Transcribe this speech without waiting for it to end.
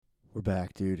We're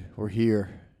back, dude. We're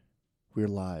here. We're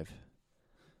live.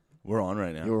 We're on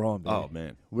right now. You're on, baby. Oh,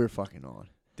 man. We're fucking on.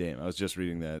 Damn, I was just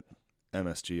reading that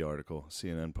MSG article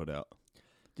CNN put out.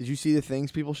 Did you see the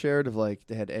things people shared of, like,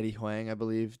 they had Eddie Huang, I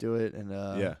believe, do it, and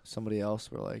Yeah. somebody else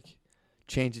were like,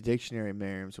 change the dictionary,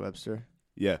 Merriam-Webster.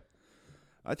 Yeah.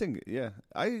 I think, yeah.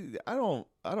 I don't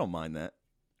mind that.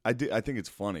 I think it's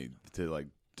funny to, like,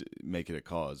 make it a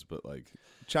cause, but, like,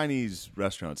 Chinese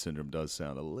restaurant syndrome does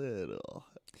sound a little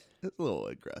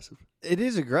aggressive. It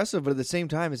is aggressive, but at the same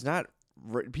time, it's not.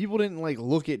 People didn't, like,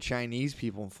 look at Chinese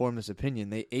people and form this opinion.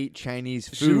 They ate Chinese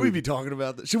food. Should we be talking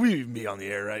about that? Should we even be on the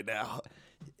air right now?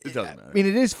 It doesn't matter. I mean,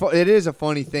 it is a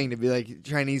funny thing to be like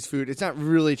Chinese food. It's not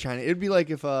really Chinese. It'd be like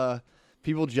if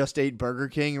people just ate Burger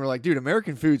King and were like, dude,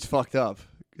 American food's fucked up.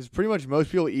 Because pretty much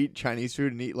most people eat Chinese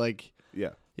food and eat, like, yeah,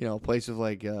 you know, places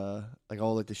like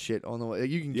all like the shit on the way. Like,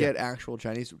 you can get actual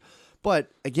Chinese food.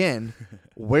 But again,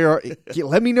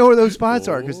 let me know where those spots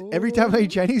are, because every time I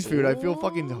eat Chinese food, I feel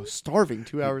fucking starving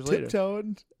 2 hours later.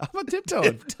 Tiptoeing? I'm not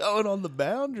tiptoeing. Tiptoeing on the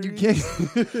boundary. You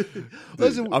can't.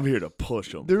 Listen, I'm here to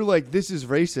push them. They're like, this is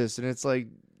racist, and it's like,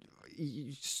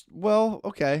 well,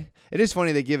 okay. It is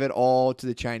funny they give it all to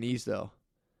the Chinese, though.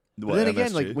 But then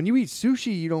again, like, when you eat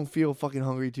sushi, you don't feel fucking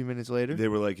hungry 2 minutes later. They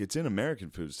were like, it's in American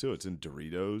foods, too. It's in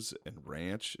Doritos and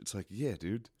ranch. It's like, yeah,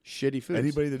 dude. Shitty food.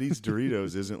 Anybody that eats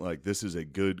Doritos isn't like, this is a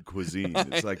good cuisine.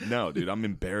 It's like, no, dude, I'm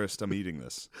embarrassed I'm eating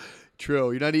this. True.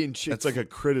 You're not eating shit. That's like a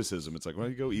criticism. It's like, why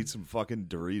don't you go eat some fucking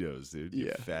Doritos, dude?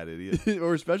 You fat idiot.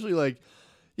 Or especially, like,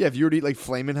 yeah, if you were to eat, like,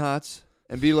 Flamin' Hots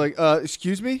and be like,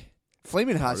 excuse me?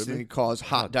 Flamin' Hots didn't cause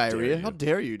hot diarrhea. How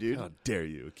dare you, dude? How dare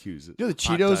you accuse it? You know, the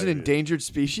Cheetos an endangered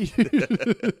species?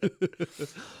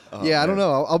 I don't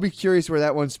know. I'll be curious where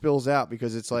that one spills out,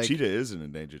 because it's like... Cheetah is an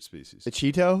endangered species. The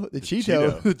Cheeto? The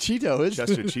Cheeto is?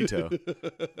 Chester Cheeto.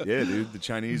 Yeah, dude. The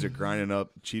Chinese are grinding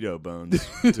up Cheeto bones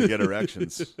to get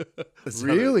erections.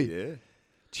 Really? Yeah.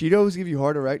 Cheetos give you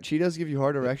hard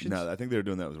erections? No, I think they were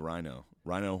doing that with rhino.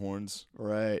 Rhino horns.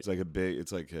 Right. It's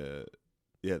like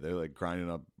yeah, they're like grinding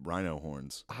up rhino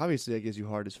horns. Obviously, that gives you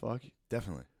hard as fuck.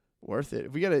 Definitely. Worth it.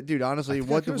 If we got to, dude, honestly, I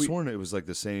could have sworn it was like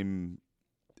the same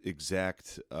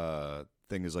exact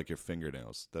thing as like your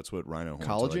fingernails. That's what rhino horns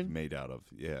are like made out of.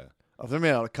 Yeah. Oh, if they're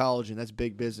made out of collagen, that's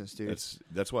big business, dude.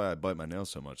 That's why I bite my nails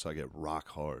so much, so I get rock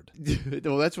hard.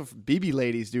 Well, that's what BB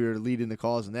ladies do, are leading the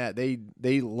cause in that.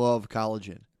 They love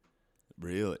collagen.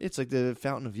 Really? It's like the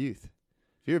fountain of youth.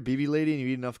 If you're a BB lady and you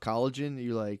eat enough collagen,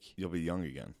 you'll be young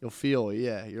again. You'll feel,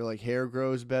 your like hair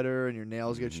grows better and your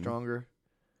nails get stronger.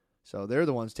 So they're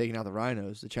the ones taking out the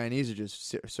rhinos. The Chinese are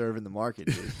just serving the market,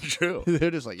 dude. True.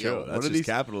 They're just like, yo, that's just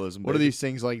capitalism. What are these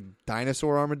things, like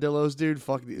dinosaur armadillos, dude?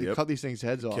 Fuck, cut these things'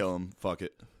 heads off. Kill them. Fuck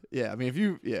it. Yeah, I mean,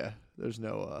 there's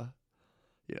no,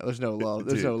 there's no love.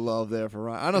 There's no love there for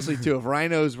rhinos. Honestly, too, if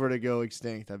rhinos were to go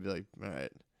extinct, I'd be like, all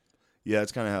right. Yeah,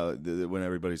 it's kind of how when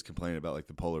everybody's complaining about like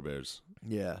the polar bears.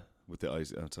 Yeah. With the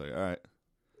ice, it's like, all right.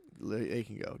 They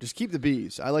can go. Just keep the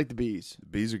bees. I like the bees. The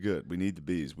bees are good. We need the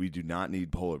bees. We do not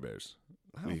need polar bears.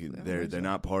 They're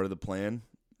not part of the plan.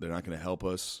 They're not going to help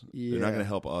us. Yeah. They're not going to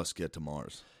help us get to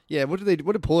Mars. Yeah, what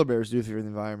do polar bears do for the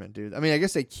environment, dude? I mean, I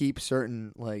guess they keep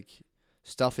certain like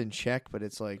stuff in check, but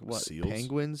it's like what? Seals?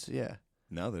 Penguins? Yeah.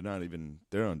 No, they're not even.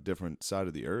 They're on a different side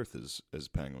of the earth as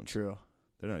penguins. True.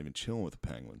 They're not even chilling with the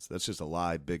penguins. That's just a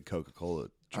lie. Big Coca-Cola.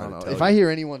 I don't know. If I hear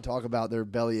anyone talk about their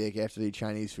bellyache after they eat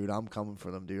Chinese food, I'm coming for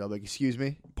them, dude. I'll be like, excuse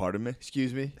me? Pardon me?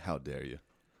 Excuse me? How dare you?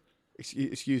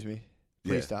 Excuse me.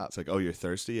 Please stop. It's like, oh, you're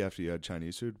thirsty after you had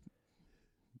Chinese food?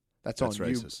 That's on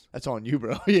racist. You. That's on you,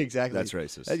 bro. Yeah, exactly. That's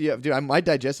racist. Yeah, dude, my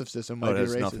digestive system might be racist.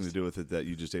 It has nothing to do with it that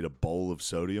you just ate a bowl of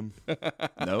sodium?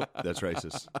 Nope, that's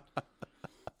racist.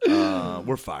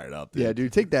 We're fired up, dude. Yeah,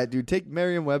 dude, take that, dude. Take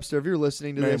Merriam-Webster. If you're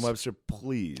listening to Merriam-Webster,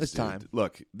 please. It's time.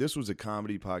 Look, this was a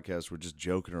comedy podcast. We're just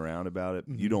joking around about it.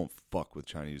 Mm-hmm. You don't fuck with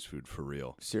Chinese food for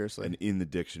real. Seriously. And in the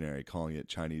dictionary, calling it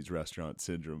Chinese restaurant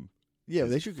syndrome. Yeah,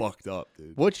 they should fucked up,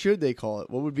 dude. What should they call it?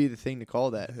 What would be the thing to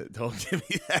call that? Don't give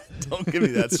me that. Don't give me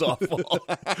that softball.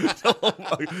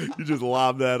 You just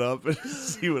lob that up and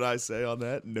see what I say on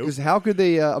that. Nope. Because how could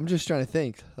they? I'm just trying to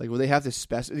think. Like, will they have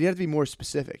to You have to be more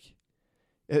specific.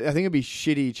 I think it'd be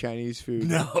shitty Chinese food.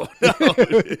 No.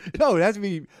 No, it has to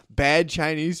be bad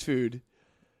Chinese food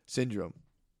syndrome,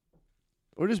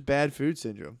 or just bad food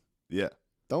syndrome. Yeah.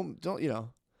 Don't.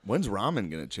 When's ramen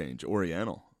gonna change?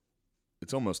 Oriental.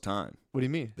 It's almost time. What do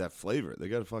you mean? That flavor. They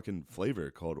got a fucking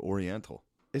flavor called Oriental.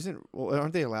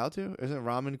 Aren't they allowed to? Isn't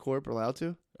Ramen Corp allowed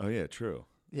to? Oh yeah, true.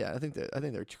 Yeah, I think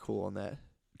they're cool on that.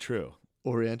 True.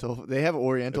 Oriental. They have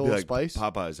Oriental like spice.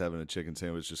 Popeyes having a chicken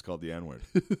sandwich just called the N-word.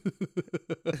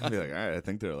 I'd be like, all right, I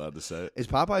think they're allowed to say it. Is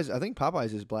Popeyes? I think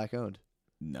Popeyes is black owned.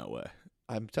 No way.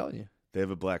 I'm telling you. They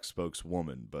have a black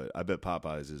spokeswoman, but I bet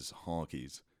Popeyes is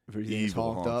honkies. Everything's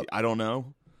honked up. I don't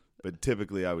know, but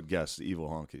typically I would guess evil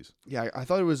honkies. Yeah, I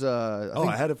thought it was.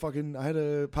 I had a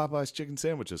Popeyes chicken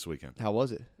sandwich this weekend. How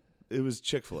was it? It was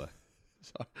Chick-fil-A.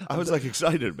 I was like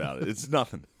excited about it. It's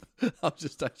nothing. I'm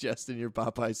just digesting your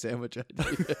Popeye sandwich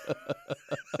idea.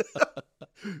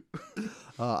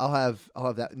 I'll have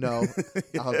that. No,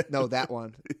 no, that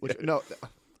one. No.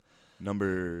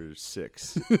 Number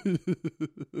 6.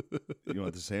 You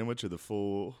want the sandwich or the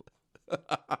full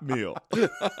meal?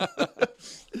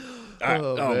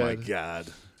 Oh my God.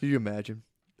 Can you imagine?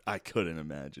 I couldn't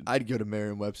imagine. I'd go to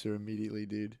Merriam-Webster immediately,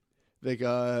 dude. Like,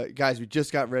 guys, we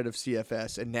just got rid of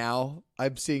CFS, and now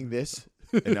I'm seeing this.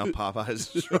 And now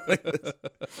Popeyes is running this.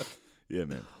 Yeah,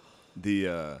 man.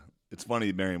 It's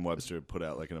funny Merriam-Webster put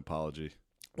out like an apology.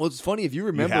 Well, it's funny if you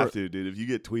remember. You have to, dude. If you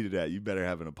get tweeted at, you better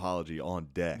have an apology on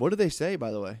deck. What do they say,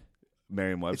 by the way?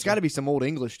 Merriam-Webster. It's got to be some old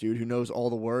English dude who knows all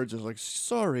the words. It's like,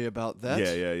 sorry about that.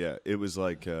 Yeah. It was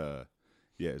like,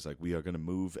 it's like, we are going to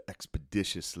move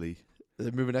expeditiously.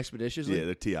 They're moving expeditiously? Yeah,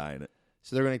 they're TIing it.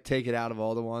 So they're going to take it out of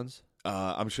all the ones?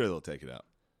 I'm sure they'll take it out.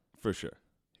 For sure.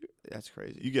 That's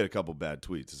crazy. You get a couple bad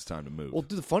tweets, it's time to move. Well,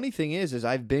 the funny thing is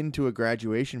I've been to a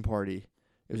graduation party.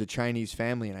 It was a Chinese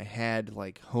family, and I had,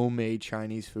 like, homemade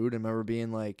Chinese food. I remember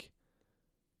being like,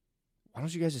 why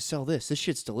don't you guys just sell this? This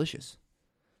shit's delicious.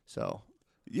 So.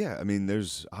 Yeah, I mean,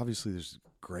 there's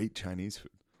great Chinese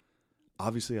food.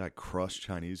 Obviously, I crush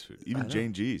Chinese food. Even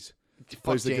Jane G's.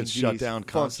 Place that gets shut down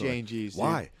constantly. Fuck Jane G's.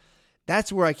 Why? Dude.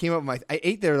 That's where I came up with I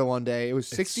ate there the one day. It was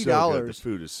 $60. It's so good. The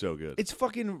food is so good. It's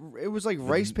fucking, it was like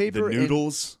rice paper. The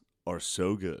noodles are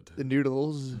so good. The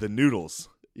noodles. The noodles.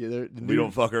 Yeah, we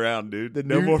don't fuck around, dude.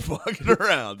 No more fucking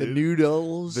around, dude. The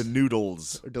noodles. The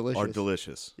noodles are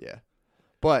delicious. Yeah.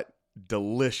 But.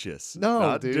 Delicious. No,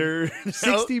 not dude.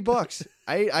 $60.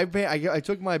 I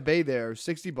took my bae there.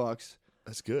 $60.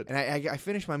 That's good. And I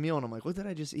finished my meal, and I'm like, what did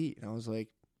I just eat? And I was like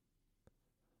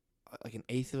an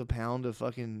eighth of a pound of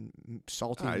fucking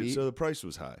salty meat. So the price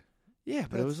was high. Yeah,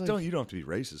 but it was like, you don't have to be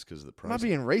racist because of the price. I'm not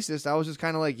being racist. I was just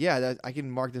kind of like, yeah, I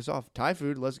can mark this off. Thai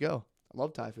food, let's go. I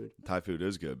love Thai food. Thai food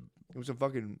is good. It was some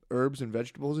fucking herbs and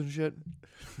vegetables and shit.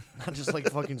 Not just like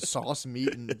fucking sauce,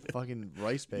 meat, and fucking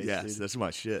rice paste. Yes, dude. That's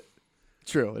my shit.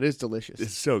 True, it is delicious.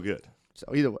 It's so good.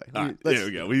 So either way. There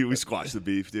we go. We squashed the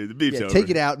beef, dude. The beef's over. Take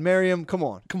it out. Miriam, come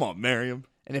on. Come on, Miriam.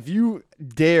 And if you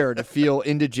dare to feel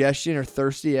indigestion or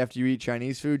thirsty after you eat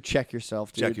Chinese food, check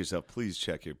yourself, dude. Check yourself. Please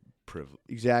check your privilege.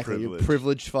 Exactly. Your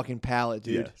privileged fucking palate,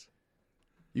 dude. Yes.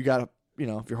 You got to,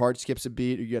 if your heart skips a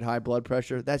beat or you get high blood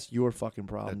pressure, that's your fucking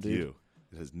problem, that's dude. You.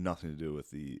 It has nothing to do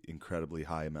with the incredibly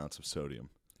high amounts of sodium.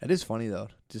 It is funny, though,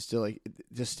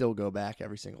 to still go back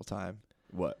every single time.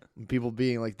 What? People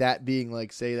being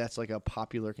like, say that's like a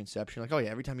popular conception. Like, oh,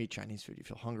 yeah, every time you eat Chinese food, you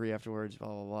feel hungry afterwards, blah,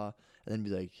 blah, blah. And then be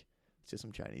like, it's just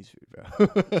some Chinese food,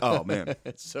 bro. Oh, man.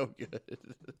 It's so good.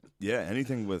 Yeah,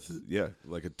 anything with,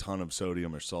 like a ton of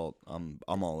sodium or salt, I'm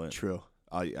all in. True.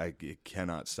 I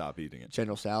cannot stop eating it.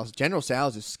 General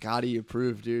Tso's is Scotty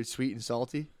approved, dude. Sweet and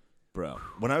salty. Bro,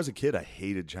 when I was a kid, I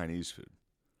hated Chinese food.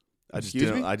 I just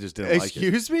didn't like it.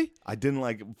 Excuse me? I didn't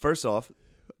like it. First off,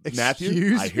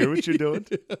 Matthew, I hear what you're doing.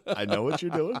 I know what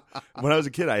you're doing. When I was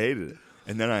a kid, I hated it.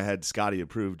 And then I had Scotty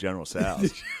approved General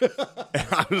Tso's. And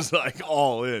I was like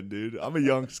all in, dude. I'm a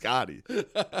young Scotty.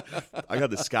 I got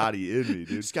the Scotty in me,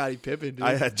 dude. Scotty Pimpin', dude.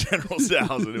 I had General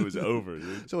Tso's and it was over,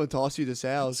 dude. Someone tossed you to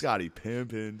Tso's. Scotty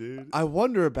Pimpin', dude. I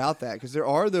wonder about that because there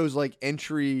are those like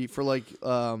entry for like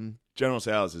General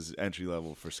Tso's is entry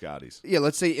level for Scotty's. Yeah,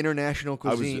 let's say international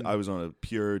cuisine. I was on a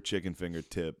pure chicken finger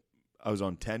tip. I was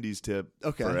on Tendy's tip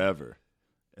forever.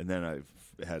 And then I've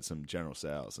had some General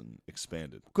Tso's and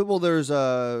expanded. Well, there's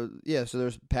so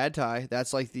there's Pad Thai.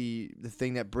 That's like the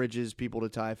thing that bridges people to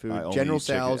Thai food. General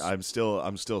Tso's. I'm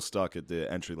still stuck at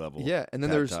the entry level. Yeah, and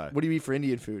then there's Thai. What do you eat for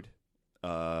Indian food?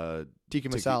 Tikka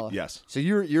masala. Yes. So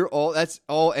you're all that's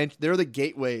all. And they're the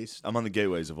gateways. I'm on the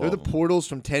gateways of all. They're the portals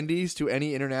from Tendy's to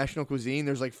any international cuisine.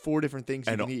 There's like 4 different things.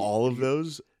 And you can eat. all of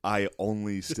those, I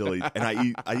only still eat, and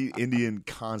I eat Indian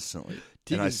constantly,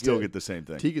 and I still get the same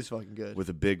thing. Tikka's fucking good with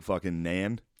a big fucking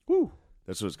naan. Woo.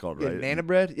 That's what it's called, right? Nana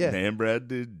bread. Yeah. Naan bread,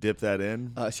 dude. Dip that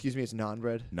in. Excuse me. It's naan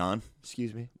bread. Naan.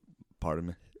 Excuse me. Pardon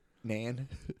me. Nan.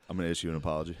 I'm gonna issue an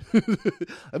apology.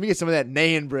 Let me get some of that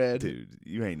nan bread, dude.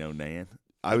 You ain't no nan.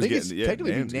 I think it's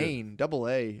technically Nain, double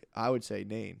A. I would say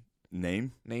Nain.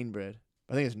 Nain bread.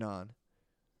 I think it's non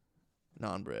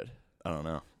bread. I don't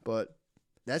know, but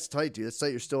that's tight, dude. That's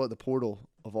tight. You're still at the portal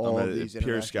of all of these.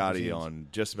 Pure Scotty on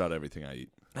just about everything I eat.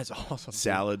 That's awesome.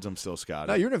 Salads, I'm still Scotty.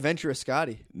 No, you're an adventurous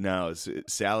Scotty. No,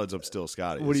 salads, I'm still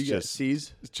Scotty. What do It's you get? just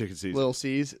C's? chicken Caesar. Little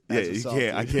C's? Yeah, That's you what's up,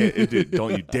 can't. I dude. can't, dude.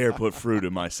 Don't you dare put fruit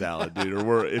in my salad, dude,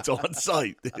 or it's on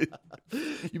site.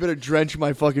 You better drench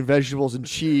my fucking vegetables in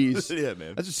cheese. Yeah,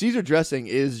 man. That's what Caesar dressing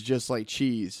is, just like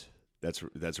cheese. That's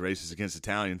racist against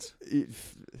Italians.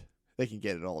 They can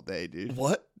get it all day, dude.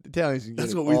 What? Italians can get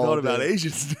That's it what we all thought about day.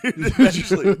 Asians, dude.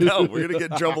 Eventually, no, we're gonna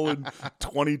get in trouble in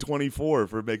 2024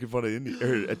 for making fun of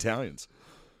Italians.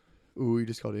 Ooh, you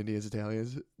just called Indians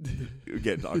Italians. We're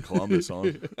getting our Columbus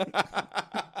on.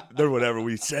 They're whatever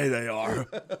we say they are.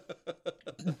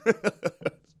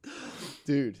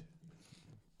 Dude.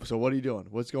 So what are you doing?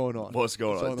 What's going on? What's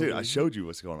going What's on? on the Dude, I league? showed you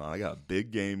what's going on. I got a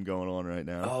big game going on right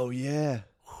now. Oh, yeah.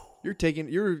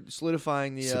 You're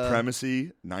solidifying the Supremacy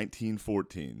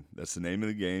 1914. That's the name of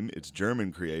the game. It's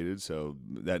German created, so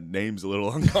that name's a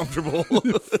little uncomfortable.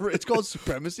 It's called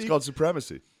Supremacy? It's called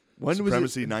Supremacy. When Supremacy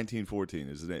was it? 1914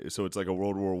 is the name. So it's like a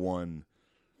World War One.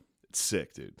 It's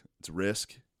sick, dude. It's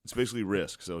Risk. It's basically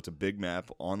Risk. So it's a big map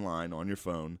online on your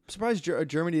phone. I'm surprised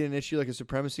Germany didn't issue like a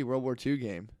Supremacy World War II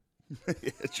game.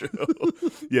 Yeah, true.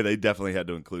 Yeah, they definitely had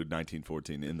to include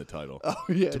 1914 in the title. Oh,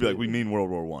 yeah. To be like, we mean World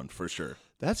War One for sure.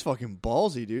 That's fucking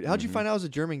ballsy, dude. How'd you find out it was a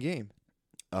German game?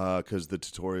 Because the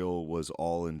tutorial was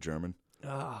all in German.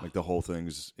 Ah, Like the whole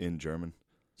thing's in German.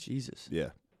 Jesus.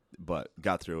 Yeah, but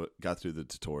got through it. Got through the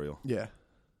tutorial. Yeah.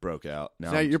 Broke out.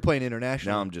 Now you're playing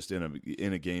international. Now I'm just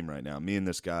in a game right now. Me and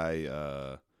this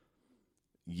guy,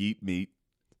 Yeet Meat.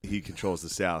 He controls the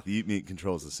South. Yeet Meat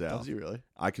controls the South. Does he really?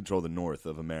 I control the North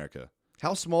of America.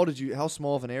 How small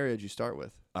of an area did you start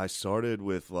with? I started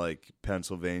with like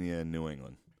Pennsylvania and New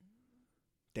England.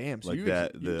 Damn, so Like you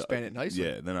that. you expanded nicely.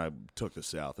 Yeah. Then I took the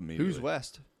South immediately. Who's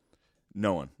west?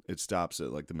 No one. It stops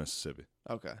at like the Mississippi.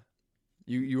 Okay.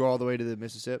 You all the way to the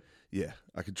Mississippi? Yeah,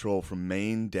 I control from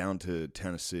Maine down to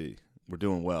Tennessee. We're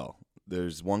doing well.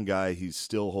 There's one guy, he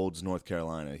still holds North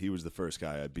Carolina. He was the first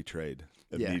guy I betrayed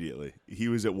immediately. Yeah. He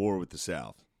was at war with the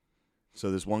South.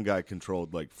 So this one guy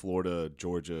controlled like Florida,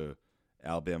 Georgia,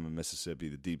 Alabama, Mississippi,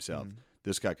 the deep South. Mm-hmm.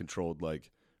 This guy controlled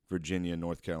like Virginia,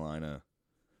 North Carolina,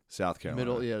 South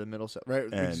Carolina. The middle South. Right.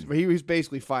 And he was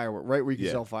basically fireworks, right where you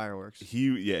can sell fireworks. He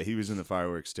was in the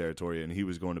fireworks territory, and he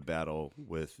was going to battle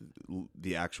with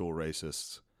the actual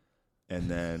racists. And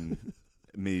then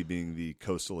me being the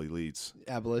coastal elites.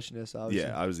 Abolitionist, obviously.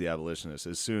 Yeah, I was the abolitionist.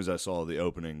 As soon as I saw the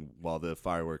opening while the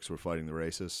fireworks were fighting the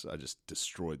racists, I just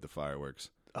destroyed the fireworks.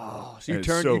 Oh, so you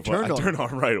turned on I turned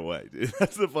on right away, dude.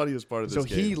 That's the funniest part of this game.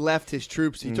 So he left his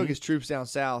troops. He took his troops down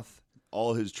south.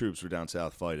 All his troops were down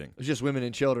south fighting. It was just women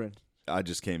and children. I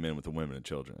just came in with the women and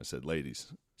children. I said,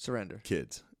 ladies. Surrender.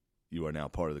 Kids, you are now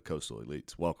part of the coastal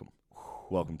elites. Welcome.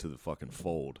 Welcome to the fucking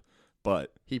fold.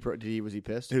 But was he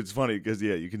pissed? It's funny because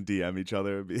you can DM each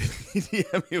other. He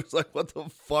DM me, was like, "What the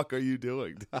fuck are you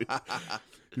doing?" Dude?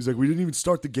 He's like, "We didn't even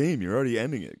start the game. You're already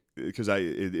ending it." Because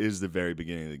it is the very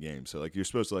beginning of the game, so like you're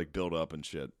supposed to like build up and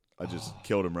shit. I just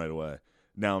killed him right away.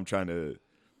 Now I'm trying to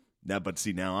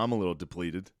now I'm a little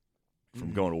depleted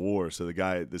from going to war. So the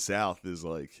guy at the South is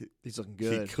like, he's looking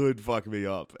good. He could fuck me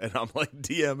up, and I'm like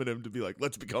DMing him to be like,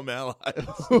 "Let's become allies."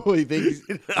 What do you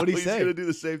think? What did he say? He's gonna do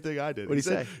the same thing I did. What did he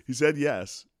say? He said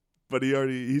yes, but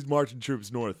he's marching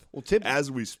troops north. Well, as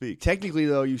we speak. Technically,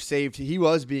 though, he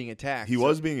was being attacked. He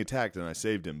was being attacked, and I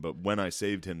saved him. But when I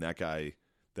saved him, that guy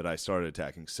that I started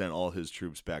attacking sent all his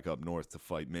troops back up north to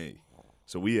fight me.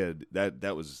 So we had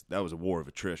that was a war of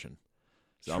attrition.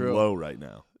 So I'm low right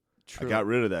now. True. I got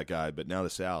rid of that guy, but now the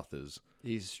South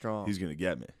he's strong. He's gonna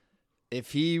get me.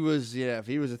 If he was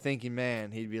a thinking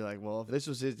man, he'd be like, well, if this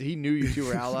was he knew you two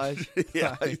were allies.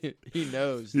 Yeah, he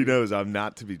knows. He knows I'm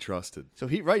not to be trusted. So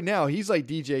right now he's like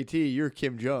DJT. You're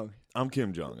Kim Jong. I'm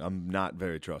Kim Jong. I'm not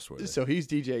very trustworthy. So he's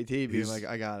DJT being like,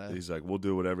 I gotta. He's like, we'll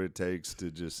do whatever it takes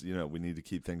to just, we need to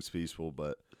keep things peaceful.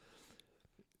 But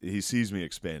he sees me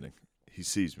expanding. He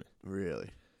sees me. Really?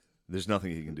 There's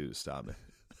nothing he can do to stop me.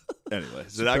 Anyway,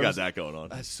 so I got that going on.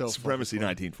 That's so Supremacy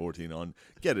 1914 on.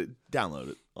 Get it. Download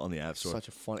it on the App Store. Such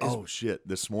a funny. Oh, shit.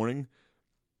 This morning,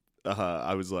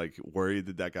 I was like worried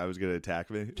that guy was going to attack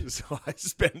me. So I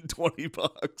spent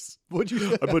 $20. What'd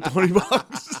you I put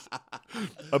 $20.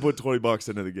 I put $20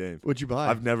 into the game. What'd you buy?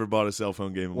 I've never bought a cell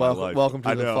phone game in my life. Welcome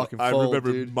to the fucking fold, I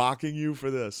remember dude. mocking you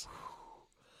for this.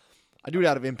 I do it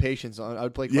out of impatience. I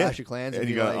would play Clash of Clans, and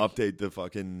you gotta update the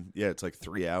fucking it's like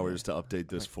 3 hours to update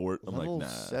this fort. I'm level like,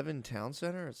 nah. 7 town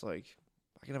center. It's like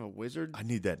I can have a wizard. I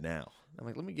need that now. I'm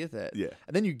like, let me get that. Yeah,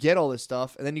 and then you get all this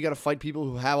stuff, and then you got to fight people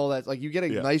who have all that. Like you get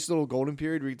a nice little golden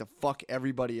period where you get to fuck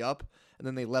everybody up, and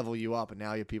then they level you up, and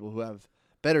now you have people who have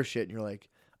better shit, and you're like,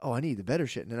 oh, I need the better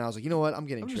shit. And then I was like, you know what? I'm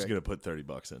getting I'm tricked. just gonna put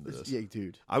 $30 into this. Yeah,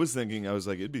 dude. I was thinking, I was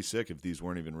like, it'd be sick if these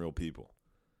weren't even real people.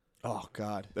 Oh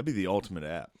God, That'd be the ultimate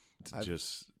app to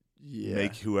just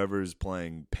make whoever's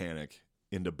playing panic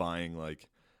into buying like,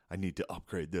 I need to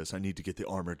upgrade this. I need to get the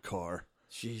armored car.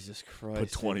 Jesus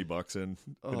Christ. Put $20 in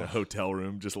a hotel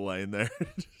room, just laying there.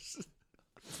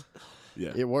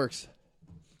 Yeah, it works.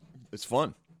 It's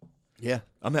fun. Yeah,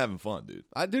 I'm having fun, dude.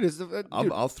 Dude.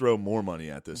 I'll throw more money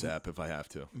at this app if I have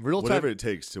to. Whatever it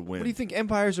takes to win. What do you think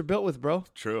empires are built with, bro?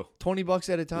 True. $20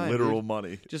 at a time. Literal dude.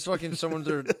 money. Just fucking someone's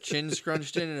their chin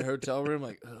scrunched in a hotel room,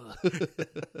 like. Ugh.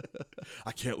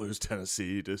 I can't lose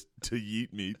Tennessee to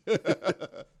yeet me.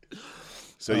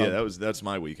 So yeah, that's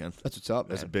my weekend. That's what's up, man.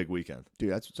 That's a big weekend,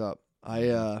 dude. That's what's up.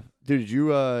 Dude, did you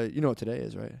know what today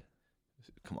is, right?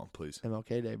 Come on, please.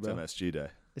 MLK Day, bro. It's MSG Day.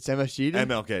 It's MSG Day.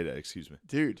 MLK Day. Excuse me,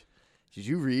 dude. Did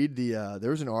you read there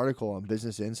was an article on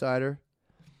Business Insider?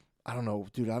 I don't know,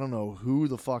 dude. I don't know who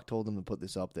the fuck told them to put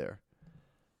this up there.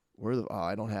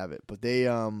 I don't have it, but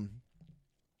they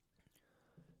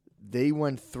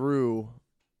went through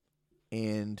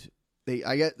and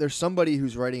there's somebody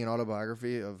who's writing an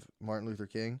autobiography of Martin Luther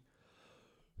King,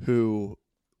 who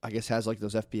I guess has like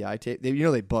those FBI tape.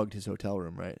 They bugged his hotel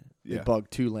room, right? Yeah. They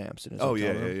bugged 2 lamps in his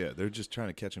hotel room. Yeah. They're just trying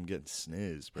to catch him getting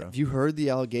sniz, bro. Have you heard the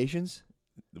allegations?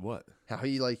 What? How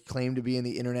he like claimed to be in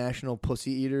the International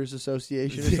Pussy Eaters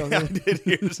Association or something? I did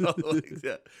hear something like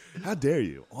that. How dare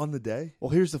you? On the day?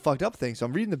 Well, here's the fucked up thing. So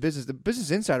I'm reading the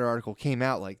Business Insider article came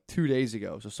out like 2 days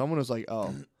ago. So someone was like,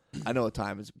 oh, I know what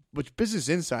time it is. Which Business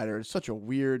Insider is such a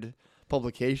weird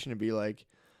publication to be like,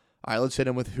 all right, let's hit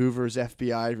him with Hoover's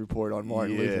FBI report on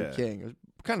Martin Luther King. It was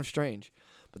kind of strange.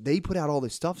 But they put out all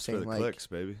this stuff saying for the like clicks,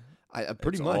 baby.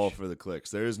 Pretty it's much all for the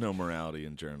clicks. There is no morality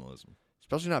in journalism.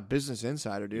 Especially not Business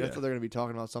Insider, dude. Yeah. I thought they were going to be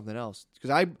talking about something else.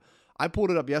 Because I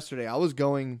pulled it up yesterday. I was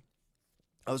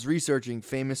researching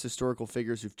famous historical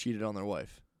figures who've cheated on their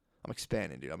wife. I'm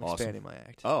expanding, dude. I'm expanding my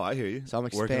act. Oh, I hear you. So I'm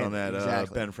expanding. Working on that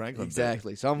exactly. Ben Franklin.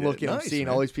 Exactly. Bit. So I'm looking, nice, I'm seeing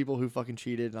man. all these people who fucking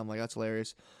cheated, and I'm like, that's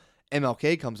hilarious.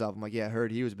 MLK comes up. I'm like, yeah, I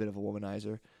heard he was a bit of a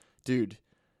womanizer. Dude,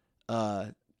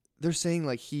 they're saying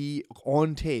like he,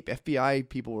 on tape, FBI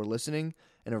people were listening,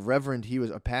 and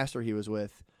a pastor he was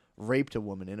with, raped a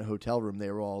woman in a hotel room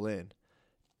they were all in.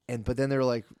 But then they were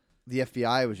like, the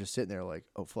FBI was just sitting there like,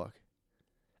 oh, fuck.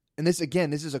 And this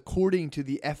is according to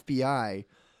the FBI,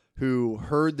 who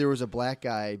heard there was a black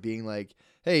guy being like,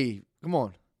 hey, come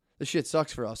on, this shit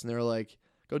sucks for us. And they were like,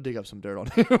 go dig up some dirt on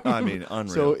him. I mean,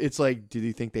 unreal. So it's like, do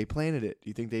you think they planted it? Do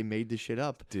you think they made this shit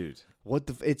up? Dude.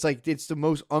 It's like, it's the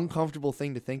most uncomfortable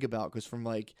thing to think about, because from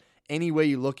like any way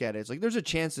you look at it, it's like there's a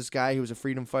chance this guy who was a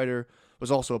freedom fighter was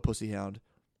also a pussy hound.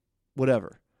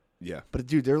 Whatever. Yeah. But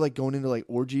dude, they're like going into like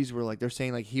orgies where like they're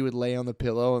saying like he would lay on the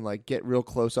pillow and like get real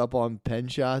close up on pen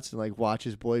shots and like watch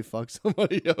his boy fuck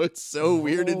somebody. It's so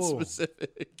weird and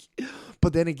specific.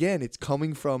 But then again, it's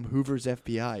coming from Hoover's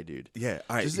FBI, dude. Yeah.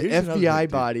 All right. This is an FBI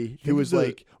body who was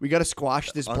like, we got to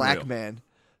squash this black man.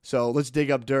 So let's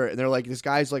dig up dirt. And they're like, this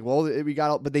guy's like, well, we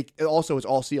got, but it's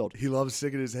all sealed. He loves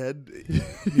sticking his head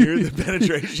near the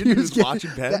penetration. He was watching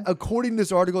pen. According to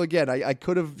this article, again, I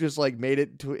could have just like made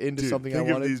it into something I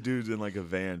wanted. Think of these dudes in like a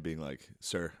van being like,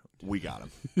 sir, we got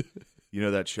him. You know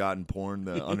that shot in porn,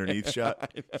 the underneath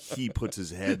shot? He puts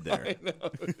his head there.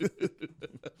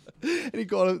 And he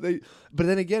called it, but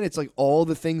then again, it's like all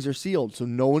the things are sealed. So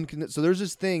no one can, so there's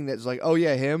this thing that's like, oh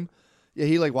yeah, him. Yeah,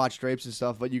 he like watched rapes and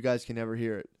stuff, but you guys can never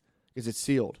hear it because it's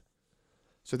sealed.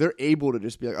 So they're able to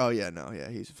just be like, oh yeah, no, yeah,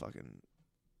 he's a fucking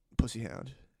pussy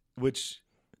hound. Which,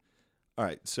 all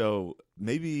right, so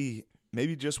maybe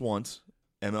just once,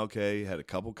 MLK had a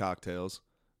couple cocktails.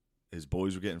 His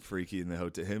boys were getting freaky in the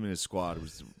hotel. Him and his squad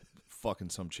was fucking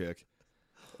some chick,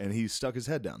 and he stuck his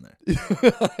head down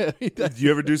there. Did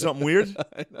you ever do something weird?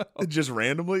 I know. Just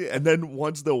randomly? And then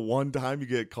once the one time you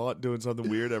get caught doing something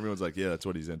weird, everyone's like, yeah, that's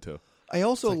what he's into. I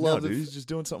also like, love no, dude, he's just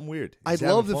doing something weird. I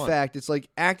love the fact it's like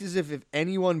act as if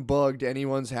anyone bugged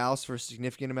anyone's house for a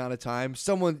significant amount of time,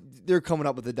 they're coming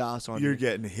up with a DOS on You're me.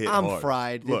 getting hit I'm hard.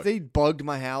 fried. Look, if they bugged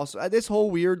my house, this whole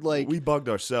weird like we bugged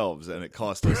ourselves and it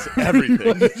cost us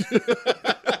everything.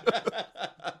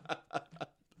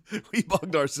 We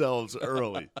bugged ourselves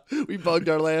early. We bugged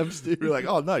our lamps, dude. We were like,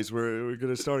 oh, nice. We're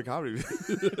going to start a comedy.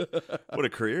 What a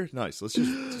career. Nice. Let's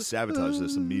just sabotage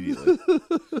this immediately.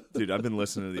 Dude, I've been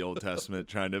listening to the Old Testament,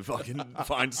 trying to fucking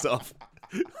find stuff.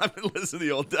 I've been listening to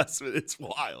the Old Testament. It's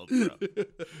wild, bro.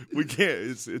 We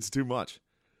can't. It's too much.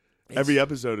 Every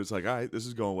episode, it's like, all right, this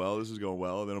is going well. This is going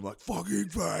well. And then I'm like, fucking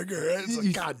faggot. It's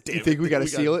like, God damn it. You think we got to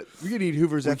seal it? We need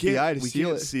Hoover's FBI to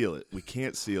seal it. We can't seal it. We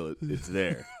can't seal it. It's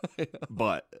there.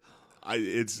 But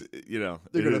It's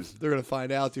they're gonna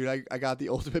find out, dude. I got the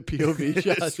ultimate POV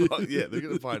shot. Yeah, they're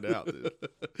gonna find out,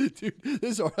 dude. Dude,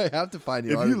 this is all I have to find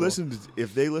the If article.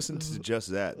 if they listened to just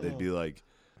that, they'd be like,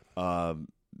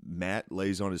 Matt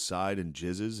lays on his side and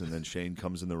jizzes, and then Shane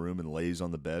comes in the room and lays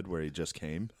on the bed where he just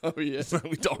came. Oh yeah,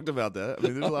 we talked about that. I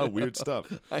mean, there's a lot of weird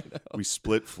stuff. I know. We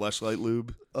split Fleshlight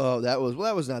lube. Oh, that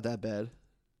was not that bad.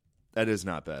 That is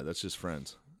not bad. That's just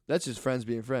friends. That's just friends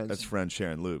being friends. That's friends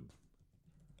sharing lube.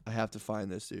 I have to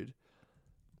find this, dude.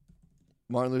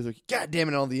 Martin Luther. God damn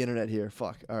it! On the internet here.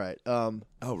 Fuck. All right. Oh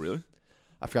really?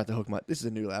 I forgot to hook my. This is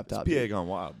a new laptop. It's PA gone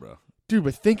wild, bro. Dude,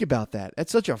 but think about that.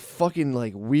 That's such a fucking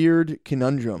like weird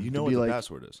conundrum. You know to what be the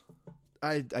password is?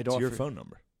 I don't. It's your phone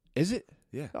number. Is it?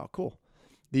 Yeah. Oh, cool.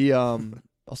 The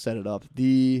I'll set it up.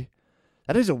 That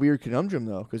is a weird conundrum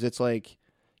though, because it's like,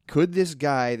 could this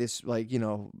guy, this like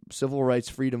civil rights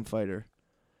freedom fighter,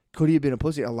 could he have been a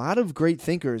pussy? A lot of great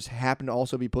thinkers happen to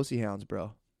also be pussy hounds,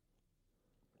 bro.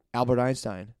 Albert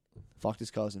Einstein fucked his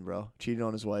cousin, bro. Cheated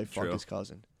on his wife, fucked his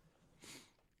cousin.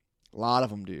 A lot of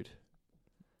them, dude.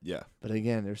 Yeah. But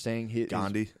again, they're saying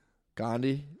Gandhi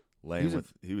he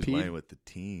was laying with the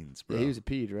teens, bro. Yeah, he was a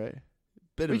pede, right?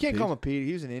 Bit We of a can't pede. call him a pede.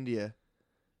 He was in India.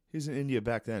 He was in India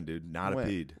back then, dude. Not When? a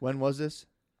pede. When was this?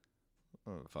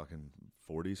 Oh, fucking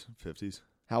 40s, 50s.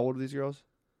 How old are these girls?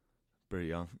 Pretty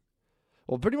young.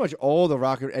 Well, pretty much all the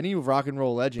any rock and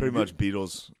roll legend. Pretty much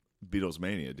Beatles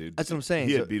mania, dude. That's what I'm saying.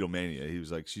 He had Beatlemania. He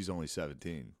was like, she's only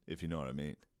 17, if you know what I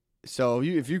mean. So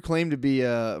if you claim to be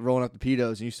rolling up the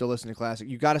pedos and you still listen to classic,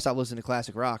 you got to stop listening to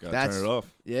classic rock. Gotta turn it off.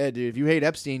 Yeah, dude. If you hate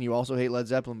Epstein, you also hate Led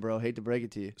Zeppelin, bro. Hate to break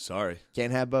it to you. Sorry.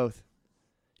 Can't have both.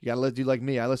 You got to do like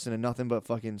me. I listen to nothing but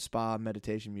fucking spa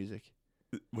meditation music.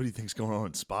 What do you think's going on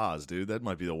in spas, dude? That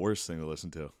might be the worst thing to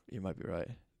listen to. You might be right.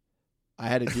 I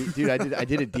had a dude. I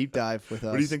did a deep dive with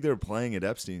us. What do you think they were playing at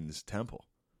Epstein's temple?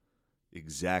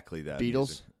 Exactly that.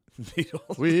 Beatles.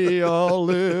 Beatles. We all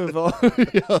live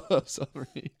on.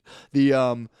 Sorry.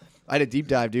 I had a deep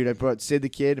dive, dude. I brought Sid the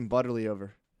Kid and Butterly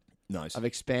over. Nice. I've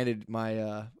expanded my.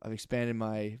 I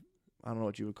don't know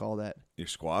what you would call that. Your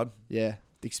squad? Yeah.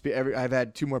 I've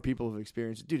had 2 more people who've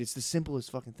experienced it. Dude, it's the simplest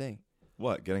fucking thing.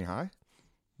 What? Getting high?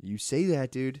 You say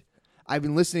that, dude. I've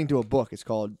been listening to a book. It's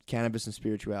called Cannabis and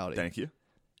Spirituality. Thank you.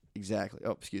 Exactly.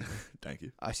 Oh, excuse me. Thank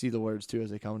you. I see the words, too, as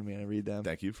they come to me, and I read them.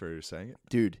 Thank you for saying it.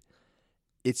 Dude,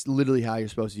 it's literally how you're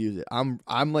supposed to use it. I'm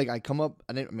like, I come up,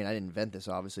 I didn't invent this,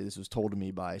 obviously. This was told to me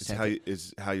by...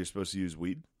 Is how you're supposed to use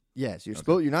weed? Yes.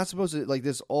 You're not supposed to, like,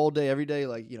 this all day, every day,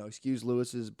 like, excuse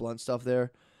Lewis's blunt stuff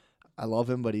there. I love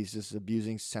him, but he's just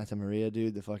abusing Santa Maria,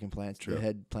 dude, the fucking the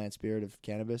head plant spirit of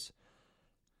cannabis.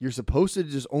 You're supposed to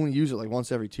just only use it like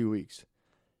once every 2 weeks.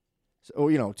 So,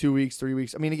 2 weeks, 3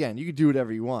 weeks. I mean, again, you could do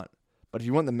whatever you want. But if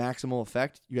you want the maximal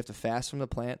effect, you have to fast from the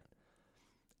plant.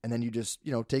 And then you just,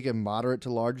 take a moderate to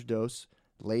large dose,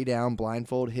 lay down,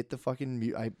 blindfold, hit the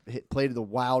fucking... played the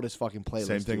wildest fucking playlist,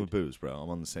 Same thing dude. with booze, bro. I'm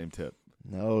on the same tip.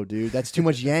 No, dude. That's too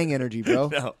much yang energy, bro.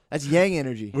 No. That's yang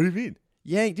energy. What do you mean?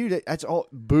 Yang, dude, that's all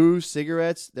booze,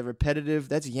 cigarettes, the repetitive,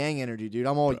 that's yang energy, dude.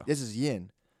 This is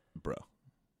yin. Bro.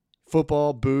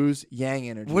 Football, booze, yang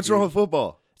energy. What's dude. wrong with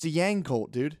football? It's a yang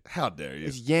cult, dude. How dare you?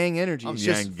 It's yang energy. I'm it's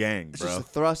yang just, gang, it's bro. just a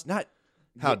thrust, not...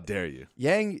 How dare you?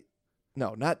 Yang,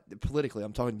 no, not politically.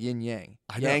 I'm talking yin yang.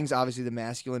 Yang's obviously the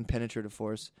masculine penetrative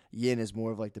force. Yin is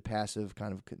more of like the passive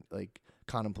kind of like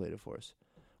contemplative force.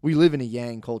 We live in a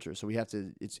yang culture, so we have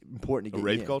to, it's important to get A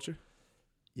rave yin. culture?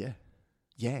 Yeah.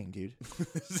 Yang, dude.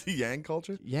 Is it yang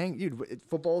culture? Yang, dude.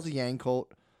 Football's a yang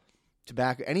cult.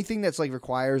 Tobacco, anything that's like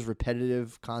requires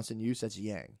repetitive, constant use, that's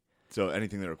yang. So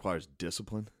anything that requires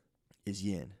discipline Is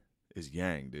yin. is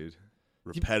yang, dude.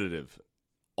 Repetitive.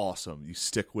 Awesome. You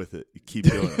stick with it. You keep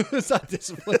doing it. It's not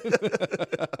discipline.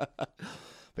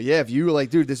 But yeah, if you like,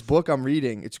 dude, this book I'm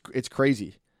reading, it's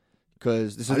crazy.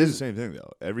 Because this I do the is same thing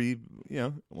though. Every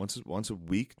once a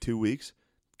week, 2 weeks,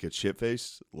 get shit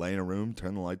faced, lay in a room,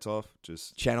 turn the lights off,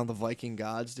 just channel the Viking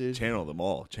gods, dude. channel them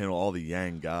all. Channel all the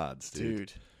yang gods, dude.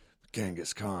 Dude.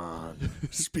 Genghis Khan,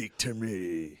 speak to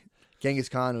me. Genghis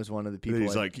Khan was one of the people. And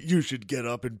he's like, you should get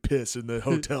up and piss in the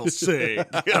hotel sink.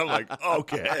 I'm like,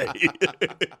 okay.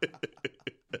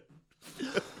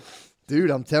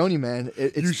 dude, I'm telling you, man.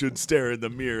 You should stare in the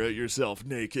mirror at yourself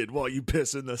naked while you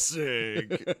piss in the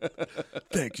sink.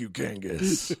 Thank you,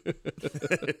 Genghis.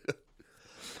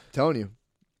 telling you.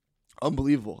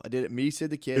 Unbelievable. I did it. Me, Sid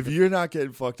the Kid. If you're not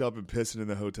getting fucked up and pissing in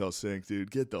the hotel sink,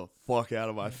 dude, get the fuck out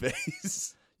of my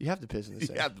face. You have to piss in the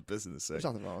sink. You have to piss in the sink.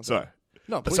 There's nothing wrong with Sorry. that.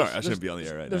 No, please. Sorry, I shouldn't be on the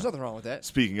air right There's now. nothing wrong with that.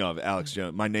 Speaking of Alex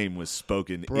Jones, my name was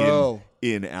spoken Bro.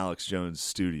 in Alex Jones'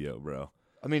 studio, bro.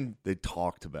 I mean, They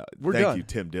talked about it. We're Thank done. you,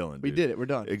 Tim Dillon. we dude. did it. We're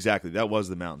done. Exactly. That was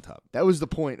the mountaintop. That was the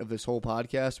point of this whole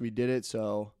podcast. We did it,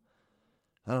 so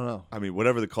I don't know. I mean,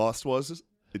 whatever the cost was,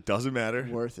 it doesn't matter.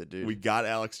 Worth it, dude. We got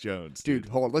Alex Jones. Dude,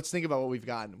 hold on. Let's think about what we've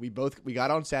gotten. We got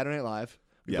on Saturday Night Live.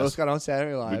 We Yes. both got on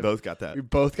Saturday Night Live. We both got that. We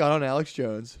both got on Alex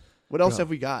Jones. What else Yeah. have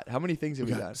we got? How many things have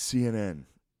we got got? CNN.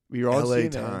 We were on LA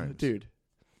CNN. Times. Dude.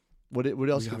 What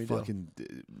else We can got we do?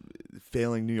 fucking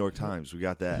failing New York Times. We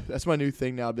got that. That's my new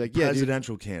thing now. I'll be like, yeah, dude,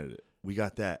 Presidential candidate. We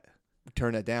got that.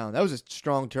 turn that down. That was a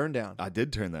strong turn down. I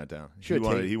did turn that down.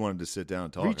 Should've He wanted to sit down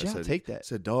and talk. Reach I out, said, take that. I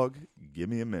said, dog, give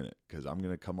me a minute because I'm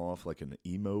going to come off like an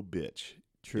emo bitch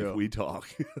True. if we talk.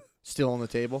 Still on the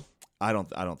table. I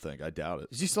don't think. I doubt it.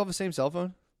 Does he still have the same cell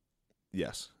phone?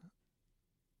 Yes.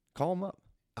 Call him up.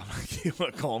 I'm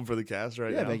going to call him for the cast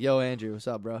right Yeah, now. like, yo, Andrew, what's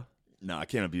up, bro? No, I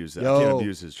can't abuse that. Yo, I can't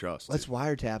abuse his trust. Let's dude.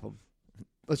 wiretap him.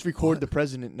 Let's record the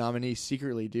president nominee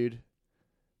secretly, dude.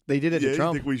 They did it to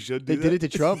Trump. You think we should do They that? did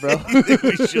it to Trump, bro. You think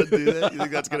we should do that? You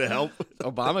think that's going to help?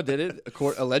 Obama did it,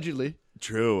 allegedly.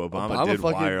 True. Obama did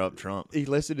wire up Trump. He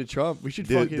listened to Trump. We should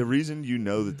The fucking... reason you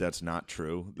know that that's not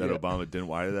true, that Yeah. Obama didn't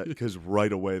wire that, because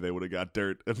right away they would have got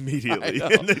dirt immediately, I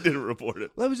know. and they didn't report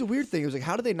it. Well, that was a weird thing. It was like,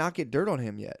 how did they not get dirt on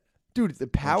him yet? Dude, the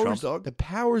Trump powers dog? the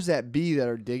powers that be that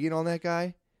are digging on that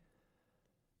guy,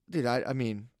 dude, I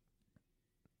mean,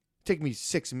 take me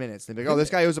 6 minutes. They'd be like, oh, this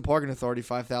guy owes a parking authority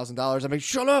 $5,000. I'm like,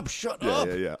 shut up.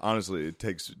 Yeah. Honestly, it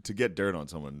takes to get dirt on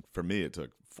someone. For me, it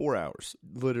took 4 hours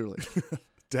Literally.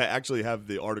 to actually have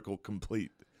the article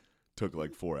complete. Took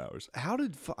like 4 hours.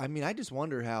 I mean, I just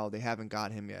wonder how they haven't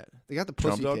got him yet. They got the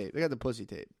Trump pussy dog? tape. They got the pussy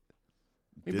tape.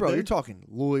 I mean, Did bro, they? you're talking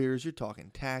lawyers. You're talking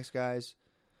tax guys.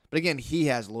 But again, he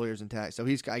has lawyers and tax. So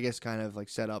he's, I guess, kind of like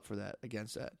set up for that,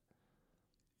 against that.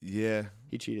 Yeah,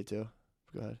 He cheated too.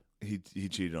 Go ahead. he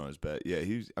cheated on his bet. Yeah,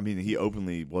 he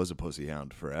openly was a pussy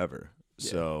hound forever.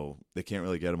 Yeah. So they can't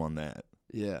really get him on that.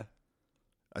 Yeah.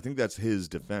 I think that's his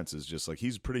defense. Is just like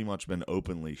he's pretty much been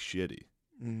openly shitty.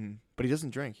 Mm-hmm. But he doesn't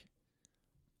drink.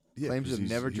 Yeah, Claims to 'cause have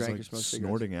never he's drank like or smoked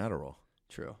snorting Adderall.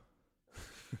 True.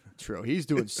 True. He's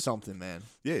doing something, man.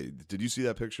 Yeah, did you see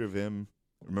that picture of him?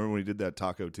 Remember when he did that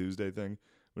Taco Tuesday thing?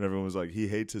 When everyone was like, he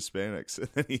hates Hispanics. And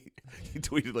then he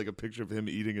tweeted like a picture of him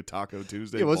eating a Taco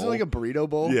Tuesday Yeah, wasn't bowl. it like a burrito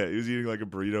bowl? Yeah, he was eating like a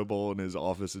burrito bowl in his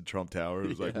office at Trump Tower. It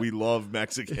was like, Yeah. we love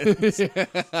Mexicans.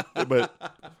 But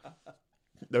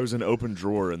there was an open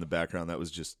drawer in the background that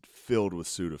was just filled with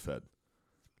Sudafed.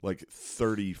 Like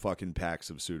 30 fucking packs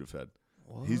of Sudafed.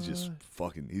 He's just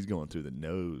he's going through the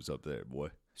nose up there, boy.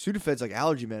 Sudafed's like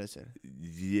allergy medicine.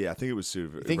 Yeah, I think it was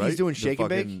Sudafed. You think right? he's doing The shake and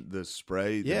bake? fucking- The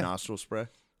spray, Yeah. the nostril spray?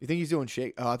 You think he's doing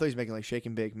shake? Oh, I thought he was making like shake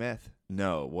and bake meth.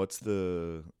 No, is it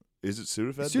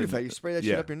Sudafed? It's Sudafed. You spray that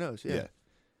shit Yeah. up your nose. Yeah.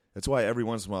 That's why every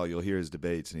once in a while you'll hear his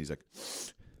debates and he's like,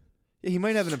 Yeah, he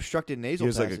might have an obstructed he nasal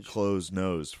has like a passage. closed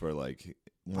nose for like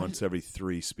once every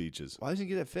 3 speeches. Why doesn't he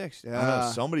get that fixed? I don't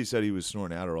know, somebody said he was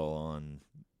snorting Adderall on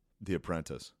The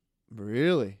Apprentice.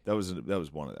 Really? That was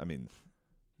one of. I mean,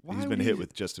 Why he's would been he- hit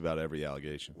with just about every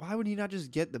allegation. Why would he not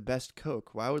just get the best Coke?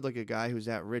 Why would like a guy who's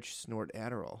that rich snort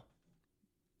Adderall?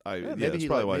 Yeah, maybe that's he,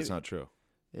 probably like, why maybe- it's not true.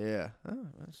 Yeah. Oh,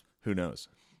 that's Who knows?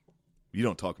 You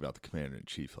don't talk about the commander in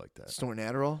chief like that. snorting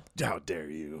Adderall. How dare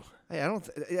you? Hey, I don't.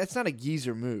 That's not a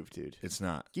geezer move, dude. It's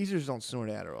not. Geezers don't snort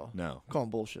Adderall. No. I'm calling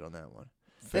bullshit on that one.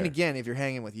 Fair. Then again, if you're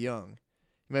hanging with young,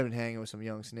 you might have been hanging with some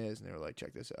young sniz, and they were like,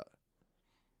 "Check this out.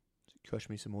 Crush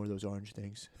me some more of those orange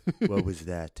things." What was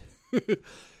that?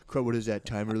 What is that?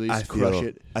 Time release? Crush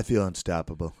it. I feel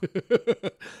unstoppable.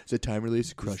 Is it time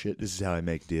release? Crush it. This is how I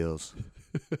make deals.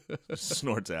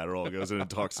 Snorts Adderall, goes in and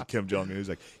talks to Kim Jong Un. He's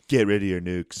like, "Get rid of your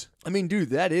nukes." I mean, dude,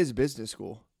 that is business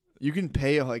school. You can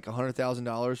pay like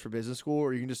 $100,000 for business school,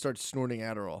 or you can just start snorting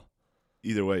Adderall.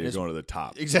 Either way, you're It's- going to the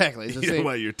top. Exactly. It's the Either same.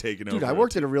 way, you're taking over. Dude, I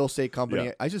worked at a real estate company.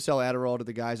 Yeah. I used to sell Adderall to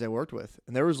the guys I worked with,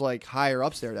 and there was like higher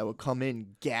ups there that would come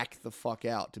in, gack the fuck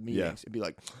out to meetings, and be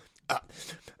like,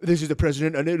 "This is the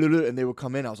president," and they would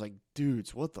come in. I was like,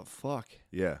 "Dudes, what the fuck?"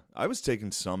 Yeah, I was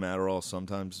taking some Adderall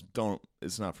sometimes.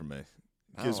 It's not for me.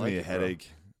 I Gives don't me like a it, bro.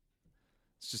 headache.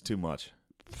 It's just too much.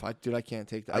 Dude, I can't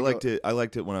take that. I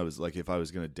liked it when I was like, if I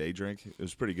was gonna day drink, it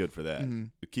was pretty good for that.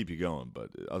 Mhm. It'd keep you going, but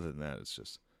other than that, it's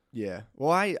just Yeah.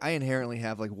 Well, I inherently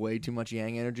have like way too much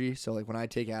yang energy, so like when I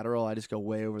take Adderall, I just go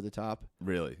way over the top.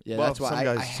 really. Yeah, well, that's why some I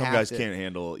guys have to- can't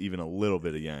handle even a little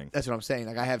bit of yang. That's what I'm saying.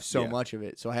 Like I have so Yeah. much of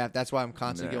it, so that's why I'm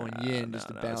constantly going yin just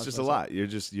to balance. It's just a myself.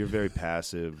 lot. You're very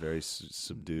passive, very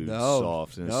subdued, No,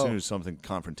 soft, and no. as soon as something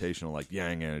confrontational like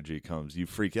yang energy comes, you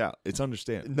freak out. It's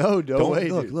understandable. No Don't- way.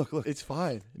 look, dude. look. It's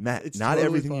fine. Matt, It's not totally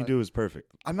everything you fine. do is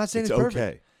perfect. I'm not saying It's it's perfect.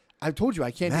 okay. I told you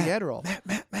I can't take Adderall.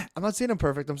 Matt. I'm not saying I'm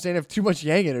perfect. I'm saying I have too much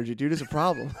yang energy, dude. It's a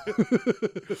problem.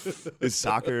 Is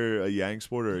soccer a yang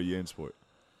sport or a yin sport?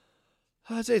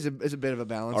 I'd say it's a bit of a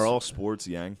balance. Are all sports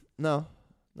yang? No. Not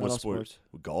What all sport? sports.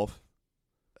 Golf?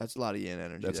 That's a lot of yin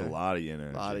energy. That's there. a lot of yin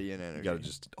energy. A lot of yin energy. You got to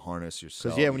just harness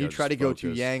yourself. Because, when you gotta try to just go too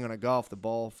focus. yang on a golf, the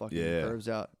ball fucking Yeah. curves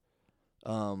out.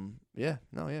 Yeah.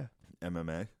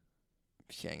 MMA?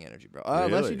 Yang energy, bro.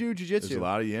 Unless you do There's jiu-jitsu. a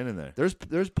lot of yin in there.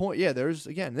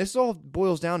 Again, this all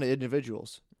boils down to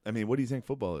individuals. I mean, what do you think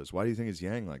football is? Why do you think it's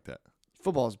yang like that?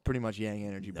 Football is pretty much yang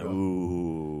energy, bro.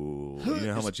 Ooh. You know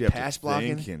how Just much you have pass to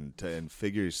blocking? think and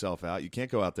figure yourself out? You can't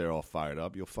go out there all fired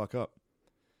up. You'll fuck up.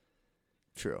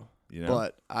 True. You know?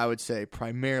 But I would say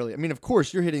primarily, I mean, of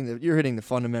course, you're hitting the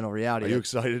fundamental reality. Are you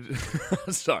excited?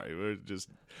 Sorry. Are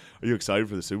you excited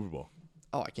for the Super Bowl?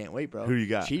 Oh, I can't wait, bro. Who you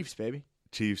got? Chiefs, baby.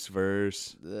 Chiefs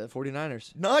versus The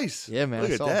 49ers. Nice. Yeah, man.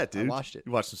 Look I at saw that, it. dude. I watched it.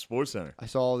 You watched the Sports Center. I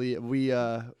saw we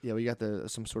got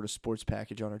some sort of sports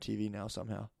package on our TV now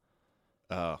somehow.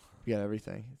 Oh, We got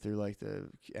everything through like the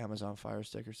Amazon Fire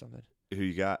Stick or something. who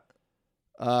you got?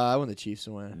 I want the Chiefs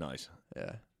to win. Nice.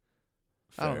 Yeah.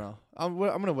 Fair. I don't know. I'm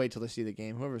gonna wait till I see the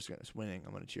game. Whoever's winning,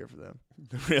 I'm gonna cheer for them.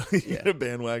 Really? Yeah. Get a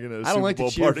bandwagon at a I don't Super like Bowl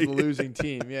to cheer party. for the losing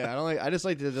team. Yeah, I just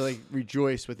like to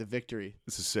rejoice with the victory.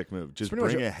 It's a sick move. Just pretty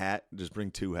much bring a hat. Just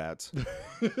bring 2 hats.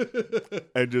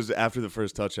 And just after the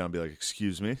first touchdown, be like,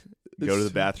 "Excuse me." Go to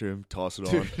the bathroom, toss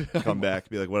it on, come back,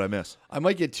 be like, "What'd I miss?" I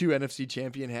might get 2 NFC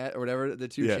champion hat or whatever, the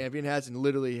 2 Yeah. champion hats, and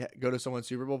literally go to someone's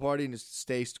Super Bowl party and just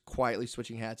stay quietly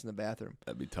switching hats in the bathroom.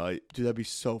 That'd be tight. Dude, that'd be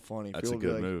so funny. That's a People would be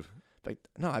good like, move. Like,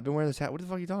 no, I've been wearing this hat. What the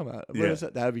fuck are you talking about? Yeah.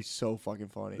 That'd be so fucking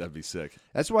funny. That'd be sick.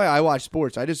 That's why I watch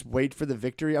sports. I just wait for the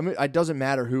victory. I mean, it doesn't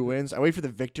matter who wins. I wait for the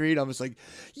victory, and I'm just like,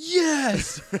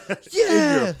 yes, In your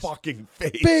yes, fucking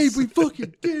face, babe, we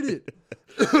fucking did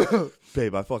it.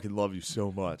 Babe, I fucking love you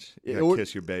so much. You Yeah, gotta or-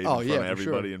 kiss your babe Oh, in yeah, front of for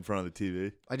everybody sure. in front of the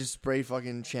TV. I just spray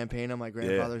fucking champagne on my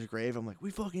grandfather's grave. I'm like,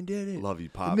 we fucking did it. Love you,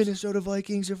 The pops. Minnesota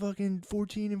Vikings are fucking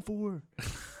 14-4.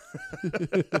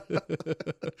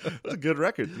 That's a good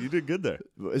record. You did good there.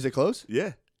 Is it close?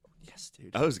 Yeah, Yes,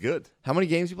 dude. that was good. How many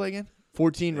games you play again?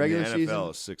 14 regular In the NFL season.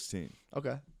 is 16,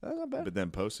 Okay, that's not bad. but then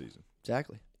postseason.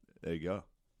 Exactly. There you go.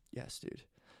 Yes, dude.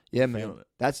 Yeah, man. Feeling it.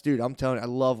 That's dude. I'm telling you, I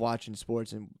love watching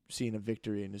sports and seeing a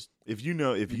victory and just If you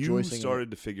Rejoicing in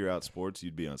started to figure out sports,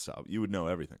 you'd be unstoppable. You would know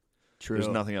everything. true. There's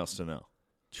nothing else to know.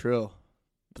 True.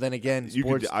 But then again,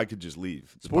 sports. I could just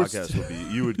leave. The Sports- podcast would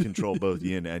be. You would control both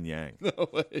yin and yang. No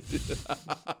way.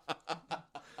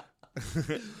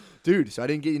 Dude, so I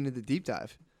didn't get into the deep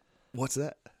dive. What's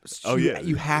that? Oh yeah,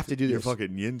 You have to do Your this.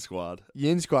 fucking yin squad.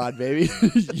 Yin squad, baby.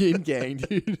 Yin gang,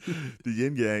 dude. The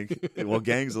yin gang. Well,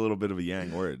 gang's a little bit of a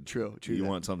yang word. True. You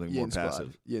want something Yin more squad.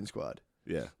 passive. Yin squad.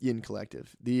 Yeah. Yin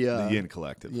collective. The yin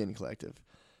collective. Yin collective.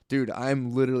 Dude,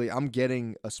 I'm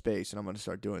getting a space and I'm going to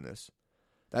start doing this.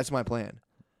 That's my plan.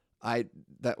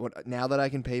 Now that I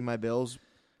can pay my bills,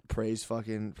 praise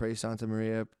Santa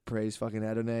Maria, praise fucking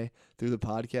Adonai through the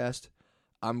podcast.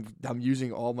 I'm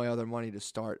using all my other money to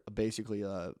start basically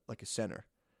like a center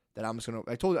that I'm just gonna.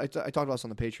 I talked about this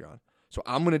on the Patreon. So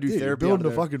I'm gonna do Dude, therapy. you're building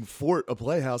out a there. fucking fort, a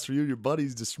playhouse for you and your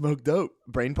buddies to smoke dope.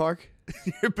 Brain park.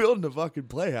 You're building a fucking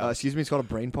playhouse Excuse me, it's called a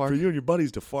brain park. for you and your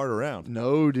buddies to fart around.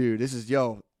 No, dude, this is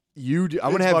you. I'm It's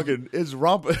gonna have fucking. It's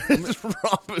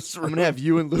rumpus. I'm gonna have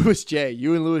you and Louis J.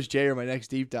 You and Louis J. are my next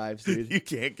deep dives, dude. You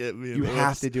can't get me. And You Lewis.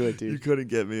 have to do it, You dude. couldn't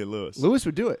get me and Lewis. Lewis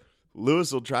would do it,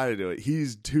 Lewis will try to do it.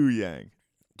 He's too yang.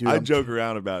 dude. I joke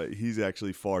around about it. He's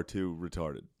actually far too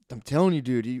retarded. I'm telling you,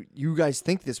 dude. You guys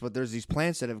think this, but there's these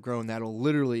plants that have grown that'll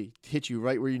literally hit you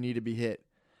right where you need to be hit.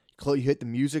 You hit the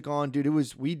music on, dude.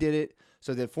 We did it.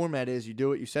 So the format is you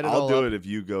do it. You set it all I'll do up. it if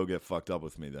you go get fucked up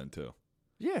with me then too.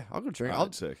 Yeah, I'll go drink. All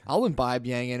right, sick. I'll imbibe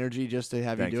yang energy just to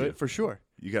have Thank you do you. it for sure.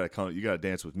 You gotta come. You gotta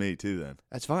dance with me too. Then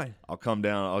That's fine. I'll come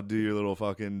down. I'll do your little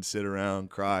fucking sit around,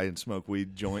 cry, and smoke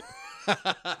weed joint.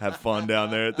 Have fun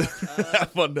down there.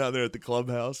 Have fun down there at the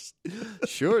clubhouse.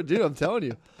 Sure, dude. I'm telling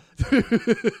you. That'd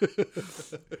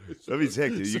be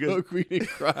sick, dude. You guys, Smoke weed and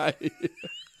cry.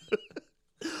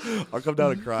 I'll come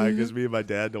down and cry because me and my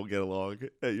dad don't get along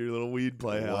at your little weed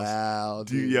playhouse. Wow,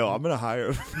 Dude, dude. I'm gonna hire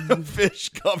a fish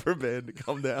cover band to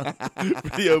come down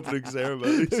for the opening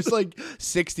ceremony. There's like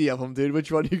 60 of them, dude.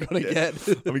 Which one are you gonna get?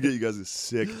 I'm gonna get you guys a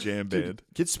sick jam band.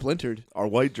 Get splintered. Are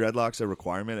white dreadlocks a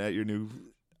requirement at your new?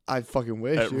 I fucking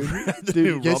wish, At dude. the Dude,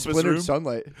 new get rumpus splintered room?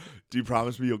 sunlight. Do you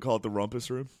promise me you'll call it the rumpus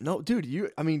room? No, dude.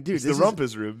 Dude, It's this the is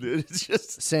rumpus room, dude. It's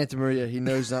just Santa Maria. He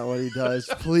knows not what he does.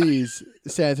 Please,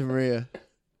 Santa Maria.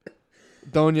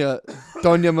 Doña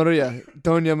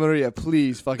Maria,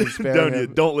 please fucking spare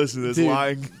him. don't listen to this Dude.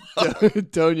 lying.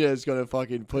 Doña is gonna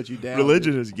fucking put you down.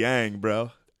 Religion is gang,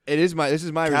 bro. It is my. This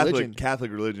is my religion.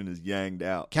 Catholic religion is yanged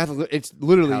out. It's How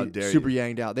literally dare super you.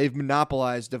 yanged out. They've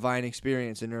monopolized divine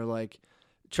experience, and they're like,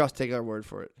 take our word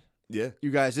for it. Yeah.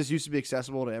 You guys, this used to be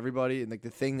accessible to everybody, and like the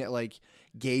thing that like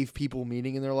gave people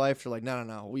meaning in their life, they're like,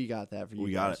 no, we got that for you.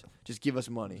 We guys. got it. Just give us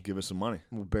money. Give us some money.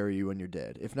 We'll bury you when you're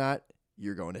dead. If not,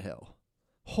 you're going to hell.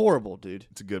 Horrible, dude.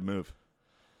 It's a good move.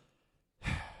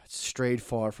 It's strayed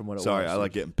far from what it was. Sorry, I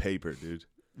like getting papered, dude.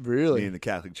 Really? Me and the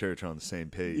Catholic Church are on the same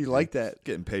page. You dude. like that?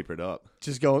 Getting papered up.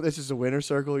 Just go. This is a winner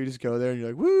circle. You just go there and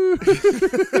you're like, woo.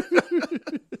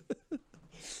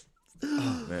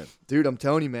 Oh, man. Dude, I'm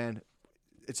telling you, man.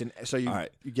 So you All right.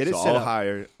 you get it so set I'll up.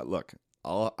 hire. Look,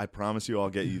 I promise you, I'll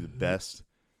get you the best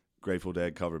Grateful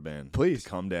Dead cover band. Please. to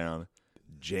come down,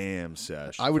 jam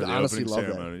sesh. I would for the honestly opening love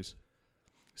that. ceremonies.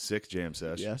 Sick jam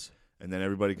sesh. Yes. And then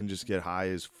everybody can just get high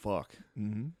as fuck.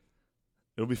 Mm-hmm.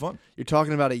 It'll be fun. You're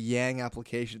talking about a Yang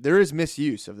application. There is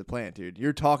misuse of the plant, dude.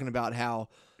 You're talking about how,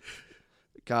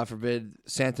 God forbid,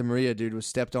 Santa Maria, dude, was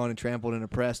stepped on and trampled and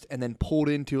oppressed and then pulled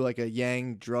into like a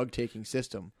Yang drug-taking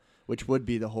system, which would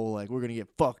be the whole, like, we're going to get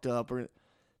fucked up. It's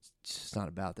just not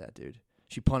about that, dude.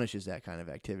 She punishes that kind of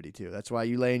activity, too. That's why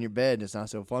you lay in your bed and it's not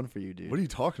so fun for you, dude. What are you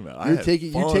talking about? You I take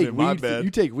in my weed. bed.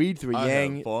 You take weed through a I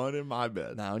Yang. have fun in my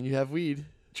bed. Now and you have weed.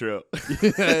 True.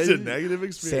 It's a negative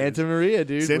experience. Santa Maria,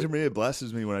 dude. Santa Maria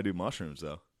blesses me when I do mushrooms,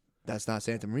 though. That's not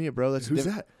Santa Maria, bro. Who's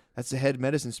that? That's the head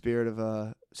medicine spirit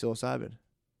of psilocybin.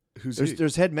 Who's he?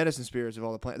 There's head medicine spirits of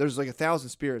all the plants. There's like 1,000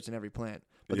 spirits in every plant,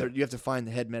 but Yeah. you have to find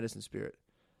the head medicine spirit.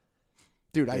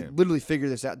 Dude, I Damn. literally figured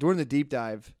this out during the deep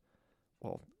dive.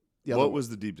 Well, What was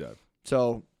the deep dive?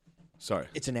 So Sorry.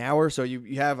 it's an hour. So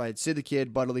I had Sid the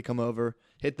Kid, Butterly come over,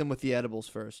 hit them with the edibles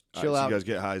first, All chill right, so out. you guys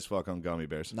get high as fuck on gummy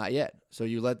bears. Not yet. So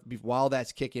while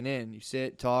that's kicking in, you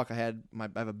sit, talk. I have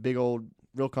a big old,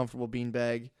 real comfortable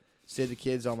beanbag. Sid the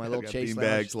Kid's on my little Got chase bean lounge.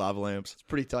 bags, lava lamps. It's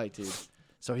pretty tight, dude.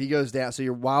 So he goes down. So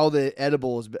while the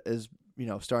edible is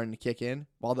starting to kick in,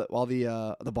 while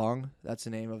the bong, that's the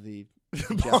name of the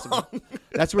ingestible.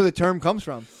 That's where the term comes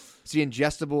from. It's the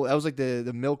ingestible. That was like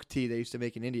the milk tea they used to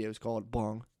make in India. It was called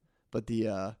bong, but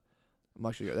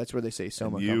that's where they say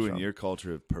soma And comes you from. and your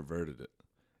culture have perverted it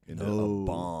into No. a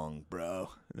bong, bro.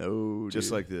 No, Just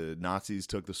dude. like the Nazis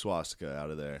took the swastika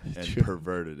out of there and True.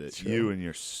 perverted it. True. You and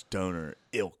your stoner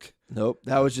ilk. Nope.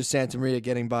 That was just Santa Maria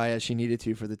getting by as she needed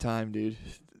to for the time, dude.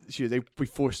 We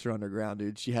forced her underground,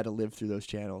 dude. She had to live through those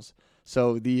channels.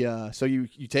 So so you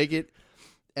take it,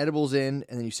 edibles in,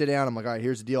 and then you sit down. I'm like, all right,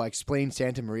 here's the deal. I explained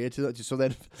Santa Maria to them, so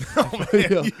then Oh,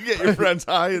 man. You get your friends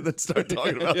high and then start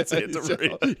talking about Santa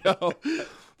Maria.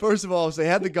 First of all, so they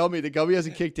had the gummy. The gummy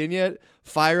hasn't kicked in yet.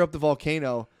 Fire up the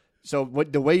volcano. So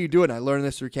the way you do it, and I learned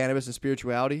this through cannabis and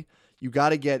spirituality, you got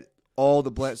to get all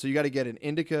the blend. So you got to get an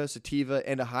indica, sativa,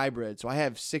 and a hybrid. So I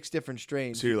have 6 different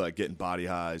strains. So you're like getting body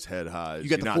highs, head highs. You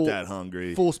get You're the not full- that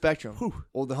hungry. Full spectrum. Whew.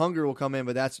 Well, the hunger will come in,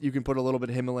 but you can put a little bit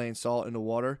of Himalayan salt into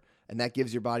water, and that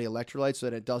gives your body electrolytes so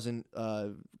that it doesn't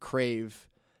crave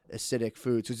acidic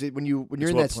food. So when you're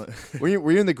in what that when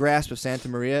you're in the grasp of Santa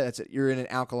Maria, you're in an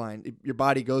alkaline. Your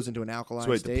body goes into an alkaline So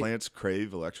wait, state. the plants crave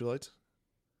electrolytes?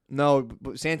 No,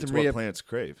 but Santa That's Maria what plants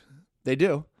crave. they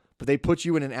do. But they put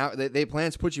you in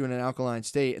plants put you in an alkaline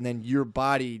state, and then your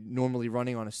body normally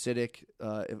running on acidic,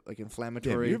 like Damn,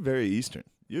 inflammatory. you're very Eastern.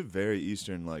 You're very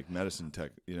Eastern, like medicine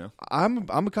tech. You know. I'm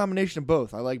a combination of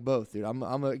both. I like both, dude. I'm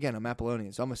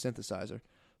Apollonian, so I'm a synthesizer.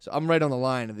 So I'm right on the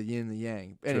line of the yin and the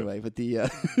yang. Anyway, but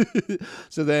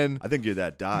so then I think you're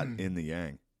that dot in the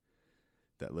yang.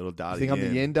 That little dot. I think of I'm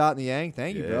the yin dot and the yang.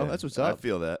 Thank you, bro. Yeah, That's what's I up.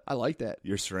 feel that. I like that.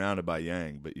 You're surrounded by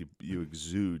yang, but you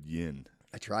exude yin.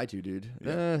 I try to, dude.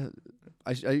 Yeah.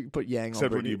 I put yang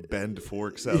Except on when you Brittany. bend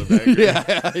forks out of anger.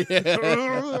 yeah.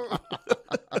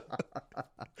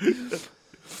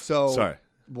 So Sorry.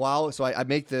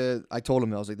 I told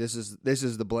him, I was like, this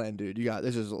is the blend, dude.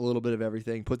 This is a little bit of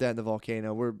everything. Put that in the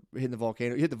volcano. We're hitting the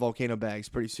volcano. You hit the volcano bags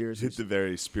pretty seriously. Hit the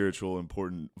very spiritual,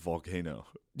 important volcano.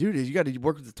 Dude, you got to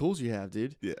work with the tools you have,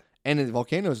 dude. Yeah. And the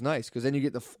volcano is nice because then you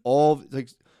get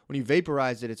when you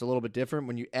vaporize it, it's a little bit different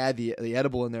when you add the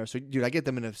edible in there. So, dude, I get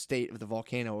them in a state of the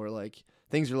volcano where like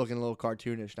things are looking a little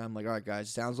cartoonish, and I'm like, all right, guys,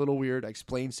 it sounds a little weird. I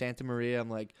explained Santa Maria. I'm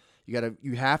like,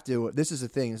 you have to. This is the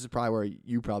thing. This is probably where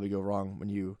you probably go wrong when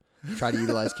you try to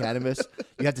utilize cannabis.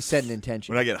 You have to set an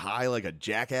intention. When I get high like a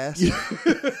jackass,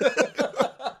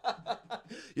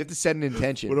 You have to set an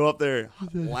intention. when I'm up there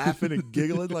laughing and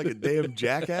giggling like a damn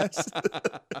jackass.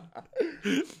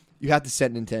 You have to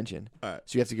set an intention. All right.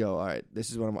 So you have to go, all right, this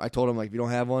is what I told him, like, if you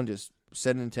don't have one, just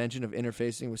set an intention of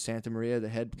interfacing with Santa Maria, the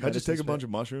head. Can I just take a bunch of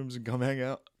mushrooms and come hang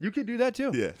out? You could do that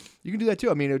too. Yeah. You can do that too.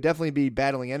 I mean, it would definitely be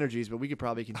battling energies, but we could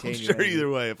probably contain I'm your sure energy. either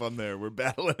way, if I'm there, we're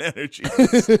battling energy.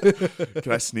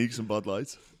 Can I sneak some Bud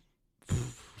Lights?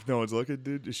 If no one's looking,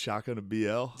 dude, just shotgun a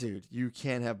BL. Dude, you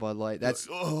can't have Bud Light. That's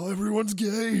everyone's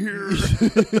gay here.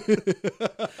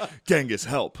 Genghis,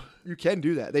 help. You can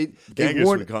do that. They Genghis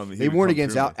warn would come. they warn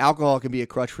against alcohol can be a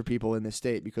crutch for people in this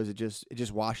state because it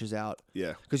just washes out.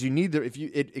 Yeah. Because you need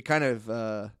it kind of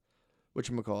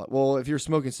whatchamacallit. Well, if you're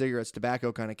smoking cigarettes,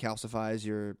 tobacco kind of calcifies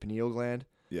your pineal gland.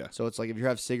 Yeah. So it's like if you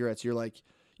have cigarettes,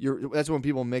 that's when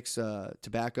people mix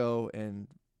tobacco and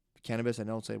cannabis. I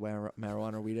don't say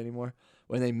marijuana or weed anymore.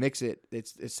 When they mix it,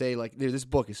 it's say like this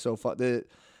book is so fun.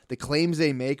 The claims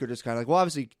they make are just kind of like, well,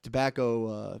 obviously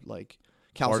tobacco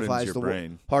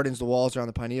calcifies hardens the walls around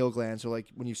the pineal gland. So like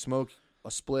when you smoke a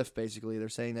spliff, basically they're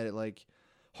saying that it like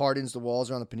hardens the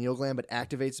walls around the pineal gland, but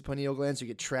activates the pineal gland, so you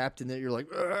get trapped in it. You're like,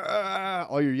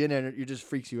 all your yin energy, it just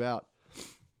freaks you out.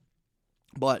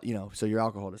 But so your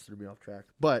alcohol just threw me off track.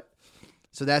 But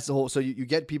so that's the whole. So you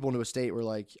get people into a state where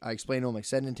like I explain to them, like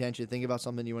set an intention, think about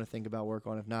something you want to think about, work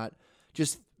on. If not,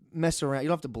 just mess around. You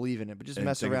don't have to believe in it, but just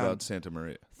mess around. About Santa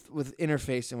Maria with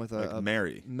interfacing with a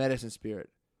Mary medicine spirit.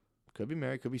 Could be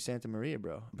Mary, could be Santa Maria,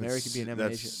 bro. Mary could be an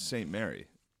emanation. That's Saint Mary.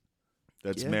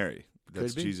 That's Mary.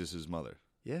 That's Jesus' mother.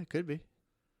 Yeah, could be.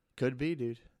 Could be,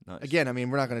 dude. Nice. Again, I mean,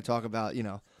 we're not going to talk about, You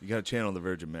got to channel the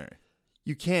Virgin Mary.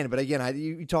 You can, but again,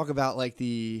 you talk about like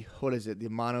the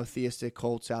monotheistic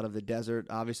cults out of the desert.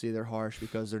 Obviously, they're harsh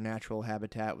because their natural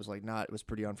habitat was was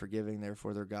pretty unforgiving.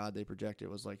 Therefore, their god they projected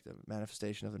was like the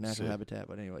manifestation of their natural habitat.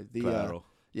 But anyway,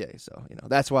 so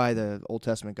that's why the Old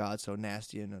Testament God's so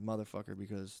nasty and a motherfucker,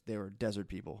 because they were desert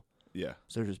people. Yeah,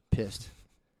 so they're just pissed.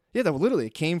 Yeah, that literally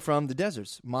it came from the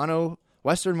deserts.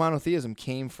 Western monotheism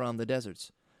came from the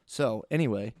deserts. So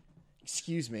anyway,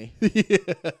 excuse me.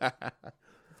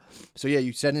 So yeah,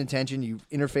 you set an intention, you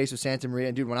interface with Santa Maria,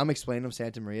 and dude, when I'm explaining them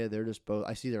Santa Maria, they're just both.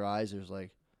 I see their eyes.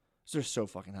 They're so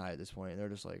fucking high at this point. They're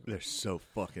just like they're so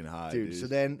fucking high, dude. So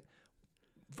then,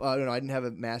 I didn't have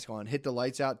a mask on. Hit the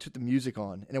lights out, took the music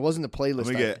on, and it wasn't the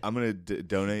playlist. I'm gonna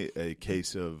donate a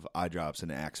case of eye drops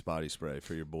and Axe body spray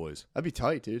for your boys. That'd be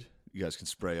tight, dude. You guys can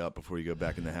spray up before you go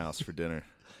back in the house for dinner.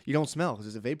 You don't smell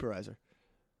because it's a vaporizer.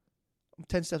 I'm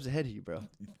 10 steps ahead of you, bro.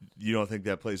 You don't think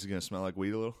that place is gonna smell like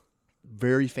weed a little?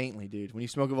 Very faintly, dude. When you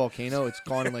smoke a volcano, it's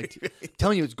gone in like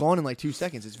telling you it's gone in like 2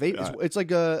 seconds. It's vape. It's like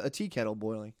a tea kettle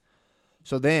boiling.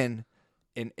 So then,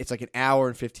 it's like an hour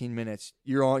and 15 minutes.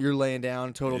 You're laying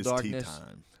down, total darkness.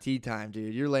 Tea time,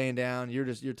 dude. You're laying down.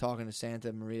 You're talking to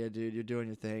Santa Maria, dude. You're doing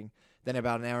your thing. Then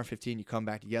about an hour and 15, you come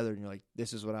back together and you're like,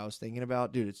 "This is what I was thinking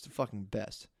about, dude. It's the fucking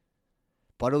best."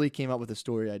 Butterly came up with a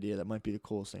story idea that might be the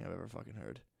coolest thing I've ever fucking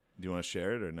heard. Do you want to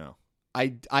share it or no?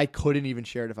 I couldn't even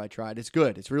share it if I tried. It's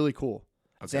good. It's really cool.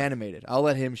 It's animated. I'll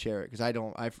let him share it because I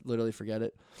literally forget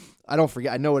it. I don't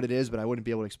forget. I know what it is, but I wouldn't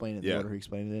be able to explain it in the order he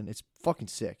explained it in. It's fucking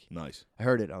sick. Nice. I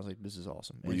heard it. I was like, this is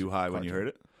awesome. Were you high when you heard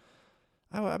it?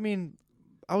 I mean,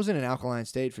 I was in an alkaline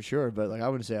state for sure, but like I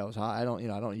wouldn't say I was high. I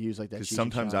don't use like that. Because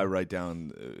sometimes I write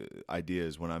down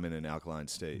ideas when I'm in an alkaline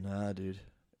state. Nah, dude.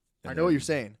 I know what you're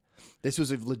saying. This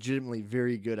was a legitimately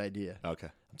very good idea. Okay.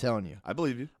 I'm telling you. I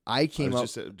believe you. I came up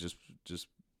just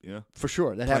for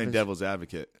sure. That playing happens. devil's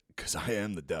advocate because I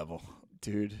am the devil,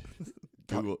 dude.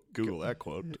 Google that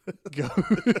quote.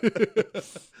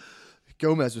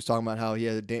 Gomez was talking about how he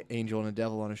had an angel and a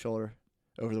devil on his shoulder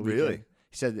over the weekend. Really?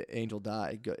 He said the angel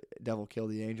died. Devil killed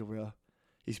the angel, bro.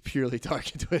 He's purely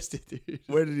dark and twisted, dude.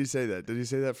 Where did he say that? Did he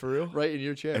say that for real? Right in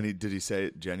your chair. And did he say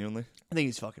it genuinely? I think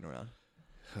he's fucking around.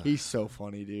 He's so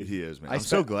funny, dude. He is, man. I'm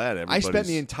so glad everybody's... I spent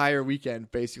the entire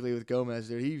weekend basically with Gomez,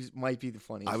 dude. He might be the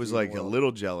funniest. I was like a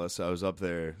little jealous. I was up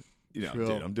there. Dude,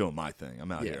 I'm doing my thing.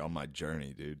 I'm out here on my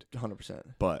journey, dude. 100%.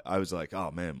 But I was like,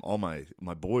 oh, man, all my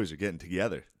boys are getting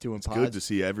together. It's pods. good to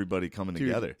see everybody coming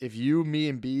together. If you, me,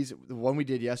 and Bees, the one we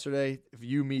did yesterday, if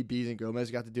you, me, Bees, and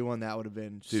Gomez got to do one, that would have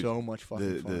been so much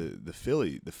fucking fun.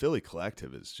 The Philly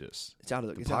collective is just... It's out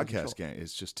of the podcast gang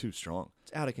is just too strong.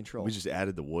 It's out of control. We just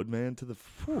added the Woodman to the...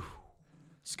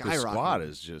 Skyrocket. The squad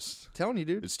is just... I'm telling you,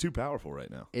 dude. It's too powerful right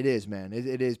now. It is, man.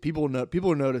 It is. People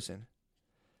are noticing.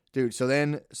 Dude, so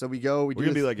we go. We're going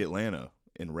to be like Atlanta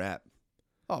in rap.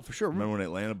 Oh, for sure. Remember when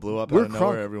Atlanta blew up out of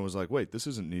nowhere? Everyone was like, wait, this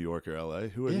isn't New York or L.A.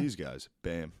 Who are these guys?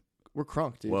 Bam. We're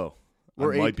crunk, dude. Whoa. I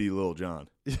might be Lil Jon.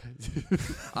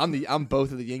 I'm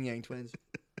both of the Yin Yang twins.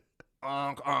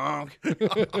 I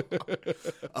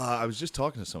was just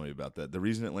talking to somebody about that. The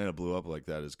reason Atlanta blew up like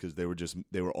that is because they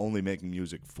were only making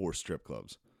music for strip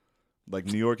clubs. Like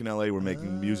New York and LA were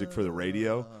making music for the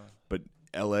radio, but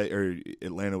L.A. or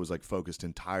Atlanta was like focused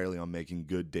entirely on making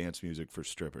good dance music for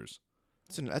strippers.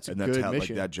 That's a and good that's how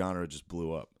mission. like that genre just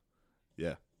blew up.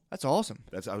 Yeah, That's awesome.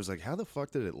 I was like, how the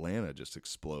fuck did Atlanta just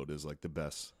explode as like the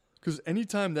best? Because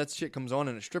anytime that shit comes on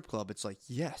in a strip club, it's like,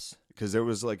 yes. Because there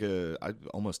was like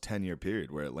almost 10-year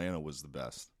period where Atlanta was the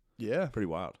best. Yeah. Pretty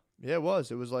wild. Yeah, it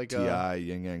was. It was like T.I.,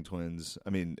 Yin Yang Twins. I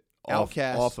mean,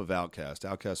 Outkast. off of Outkast.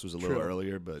 Outkast was a little True.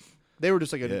 earlier, but they were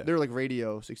just like Yeah. they were like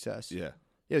radio success. yeah.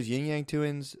 Yeah, it was Yin Yang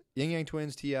Twins,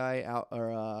 T.I.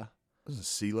 Wasn't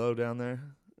CeeLo down there?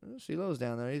 CeeLo's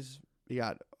down there. He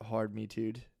got hard Me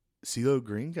Too'd. CeeLo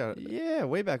Green got Yeah,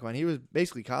 way back when. He was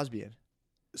basically Cosbyan.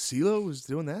 CeeLo was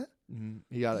doing that? Mm-hmm.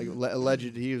 He got like,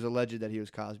 alleged. He was alleged that he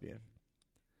was Cosbyan.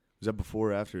 Was that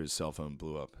before or after his cell phone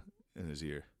blew up in his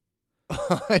ear?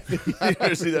 I think You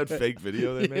ever see that fake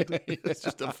video they made? Yeah. It's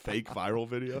just a fake viral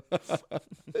video.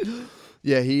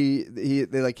 Yeah, they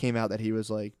like came out that he was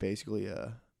like basically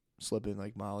slipping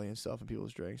like Molly and stuff in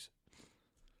people's drinks.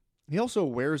 He also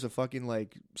wears a fucking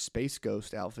like space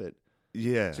ghost outfit.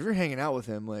 Yeah. So if you're hanging out with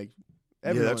him, like,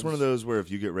 Yeah, that's one of those where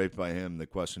if you get raped by him, the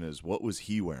question is, what was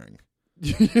he wearing?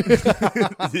 You know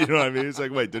what I mean? It's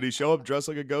like, wait, did he show up dressed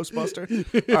like a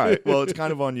Ghostbuster? All right, well, it's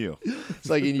kind of on you. It's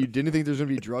like, and you didn't think there's gonna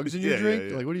be drugs in your Yeah, drink?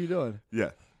 yeah. Like, what are you doing?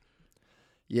 Yeah.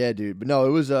 Yeah, dude. But no, it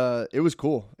was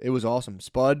cool. It was awesome.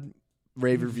 Spud,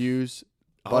 rave reviews.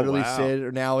 Oh, Butterly wow. Sid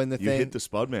are now in the You thing. hit the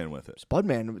Spud Man with it. Spud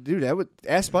man, dude.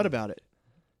 Ask Spud about it.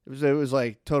 It was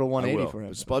like total I 180 will. for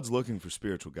him. Spud's looking for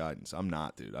spiritual guidance. I'm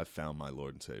not, dude. I found my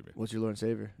Lord and Savior. What's your Lord and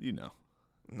Savior? You know,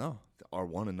 No, our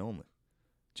one and only.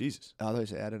 Jesus. I thought you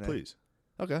said Adonai. Please.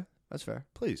 Okay, that's fair.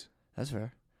 Please. That's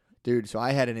fair, dude. So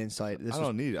I had an insight. I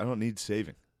don't need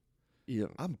saving. Yeah.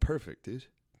 I'm perfect, dude.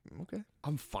 Okay.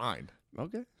 I'm fine.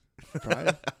 Okay.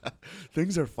 Pride.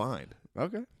 Things are fine.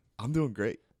 Okay. I'm doing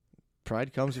great.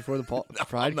 Pride comes before the fall. No,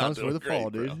 Pride I'm not comes before the doing fall,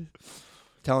 great, dude. bro.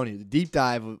 Telling you, the deep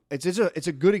dive. It's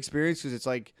a good experience because it's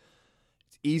like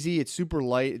it's easy. It's super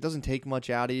light. It doesn't take much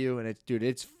out of you, and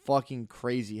it's fucking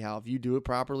crazy how if you do it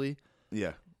properly,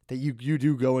 Yeah. that you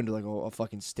do go into like a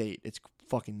fucking state. It's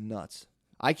fucking nuts.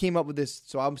 I came up with this,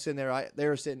 so I'm sitting there. They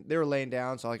were laying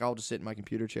down, so like I'll just sit in my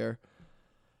computer chair.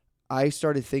 I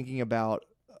started thinking about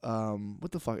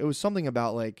what the fuck. It was something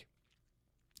about like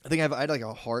I think I had like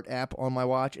a heart app on my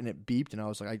watch, and it beeped, and I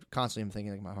was like, I constantly am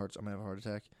thinking like I'm gonna have a heart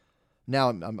attack. Now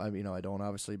I'm I don't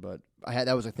obviously, but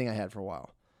that was a thing I had for a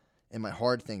while, and my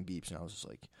heart thing beeps, and I was just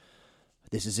like,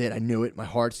 this is it. I knew it. My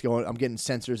heart's going. I'm getting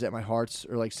sensors at my heart's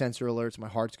or like sensor alerts. My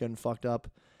heart's getting fucked up,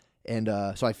 and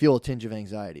so I feel a tinge of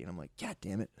anxiety, and I'm like, God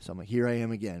damn it. So I'm like, here I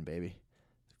am again, baby,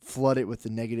 flooded with the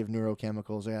negative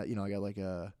neurochemicals. I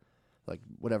got like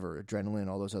whatever adrenaline,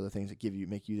 all those other things that give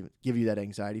you that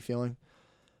anxiety feeling.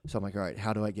 So I'm like, all right,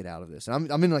 how do I get out of this?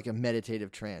 And I'm in like a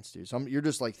meditative trance, dude. So you're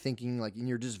just like thinking, like, and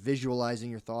you're just visualizing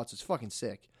your thoughts. It's fucking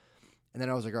sick. And then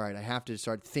I was like, all right, I have to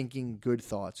start thinking good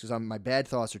thoughts because my bad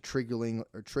thoughts are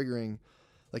triggering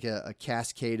like a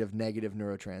cascade of negative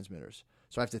neurotransmitters.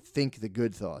 So I have to think the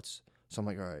good thoughts. So I'm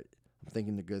like, all right, I'm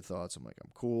thinking the good thoughts. I'm like, I'm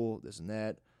cool, this and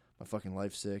that. My fucking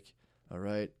life's sick. All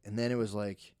right. And then it was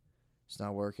like, it's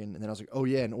not working. And then I was like, oh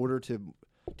yeah, in order to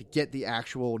get the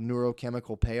actual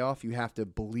neurochemical payoff, you have to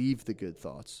believe the good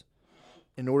thoughts.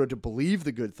 In order to believe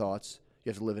the good thoughts, you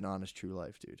have to live an honest, true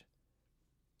life, dude.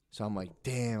 So I'm like,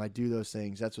 damn, I do those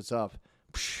things. That's what's up.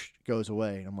 Psh, goes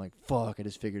away. And I'm like, fuck, I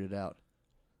just figured it out.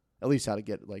 At least how to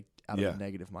get like out of a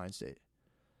negative mind state.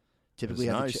 Typically,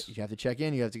 you have to check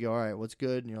in. You have to go, all right, what's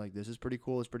good? And you're like, this is pretty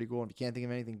cool. It's pretty cool. And if you can't think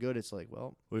of anything good, it's like,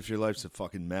 well. What if your life's a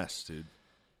fucking mess, dude?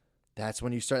 That's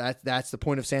when you start. That's the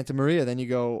point of Santa Maria. Then you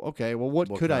go, okay, well,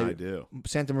 what could I do?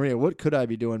 Santa Maria, what could I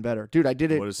be doing better? Dude, I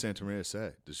did it. What does Santa Maria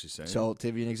say? Does she say So, to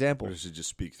give you an example. Or does she just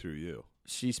speak through you?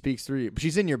 She speaks through you.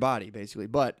 She's in your body, basically,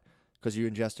 but because you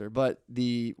ingest her. But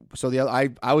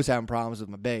I was having problems with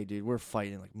my bae, dude. We're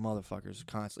fighting like motherfuckers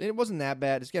constantly. It wasn't that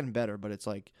bad. It's getting better, but it's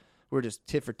like we're just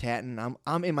tit for tatting.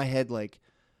 I'm in my head like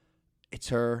it's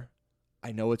her.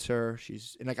 I know it's her.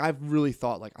 She's and like I've really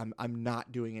thought like I'm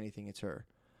not doing anything. It's her.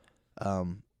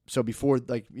 So before,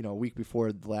 like, a week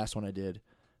before the last one I did,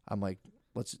 I'm like,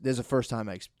 this is the first time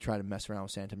I try to mess around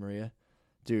with Santa Maria.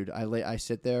 Dude, I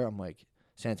sit there, I'm like,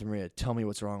 Santa Maria, tell me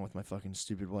what's wrong with my fucking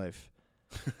stupid wife.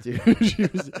 Dude,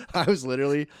 I was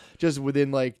literally, just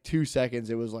within like 2 seconds,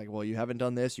 it was like, well, you haven't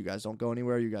done this, you guys don't go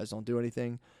anywhere, you guys don't do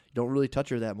anything, you don't really touch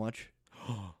her that much.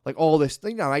 Like, all this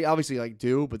thing, I obviously, like,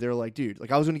 do, but they're like, dude,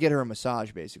 like, I was going to get her a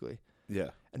massage, basically. Yeah.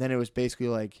 And then it was basically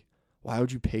like, why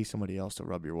would you pay somebody else to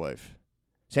rub your wife?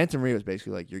 Santa Maria was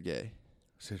basically like, you're gay.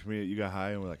 Santa Maria, you got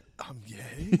high and we're like, I'm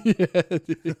gay?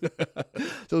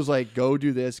 So it was like, go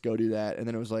do this, go do that. And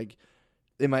then it was like,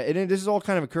 this is all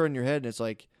kind of occurring in your head. And it's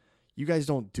like, you guys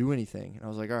don't do anything. And I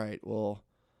was like, all right, well,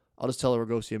 I'll just tell her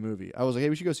we'll go see a movie. I was like, hey,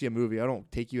 we should go see a movie. I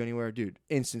don't take you anywhere. Dude,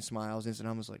 instant smiles, instant.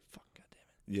 I was like, fuck, goddamn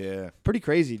it. Yeah. Pretty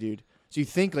crazy, dude. So you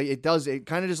think like it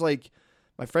kind of just like,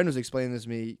 my friend was explaining this to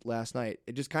me last night.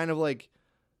 It just kind of like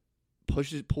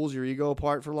pulls your ego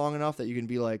apart for long enough that you can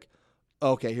be like,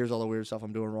 okay, here's all the weird stuff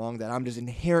I'm doing wrong that I'm just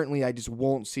inherently, I just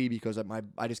won't see because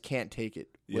I just can't take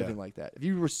it living like that. If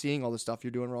you were seeing all the stuff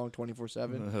you're doing wrong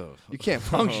 24/7, you can't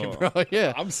function, bro.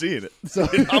 Yeah. I'm seeing it. So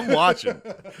I'm watching.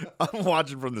 I'm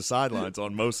watching from the sidelines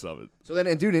on most of it. So then,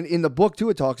 and dude, in the book too,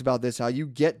 it talks about this, how you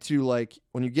get to like,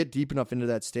 when you get deep enough into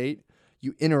that state,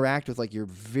 you interact with like your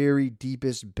very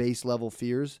deepest base level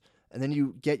fears. And then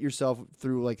you get yourself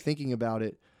through like thinking about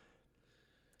it.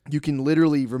 You can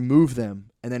literally remove them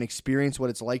and then experience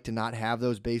what it's like to not have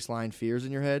those baseline fears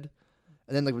in your head.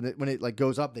 And then like when it like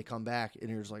goes up, they come back and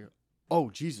you're just like,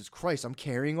 oh, Jesus Christ, I'm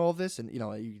carrying all this. And, you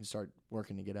know, you can start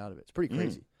working to get out of it. It's pretty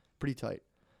crazy. Pretty tight.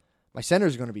 My center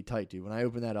is going to be tight, dude. When I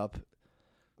open that up,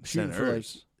 I'm shooting for like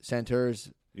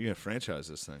centers. You're going to franchise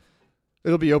this thing.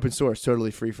 It'll be open source,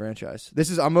 totally free franchise.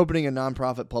 I'm opening a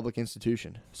nonprofit public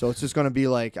institution. So it's just going to be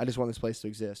like, I just want this place to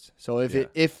exist. So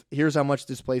if here's how much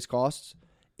this place costs,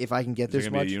 if I can get this much. Is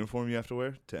there going to be a uniform you have to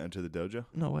wear to enter the dojo?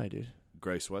 No way, dude.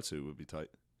 Gray sweatsuit would be tight.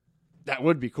 That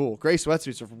would be cool. Gray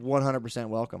sweatsuits are 100%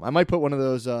 welcome. I might put one of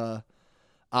those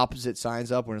opposite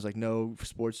signs up where it's like no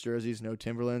sports jerseys, no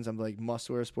Timberlands. I'm like, must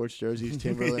wear sports jerseys,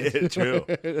 Timberlands. Yeah, true.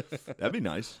 That'd be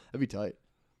nice. That'd be tight.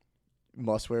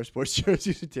 Must wear sports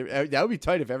jerseys. That would be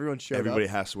tight if everyone showed Everybody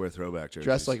up. has to wear throwback jerseys.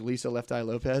 Dressed like Lisa Left Eye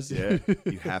Lopez. Yeah,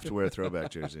 you have to wear a throwback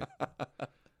jersey. But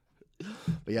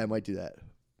yeah, I might do that.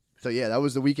 So yeah, that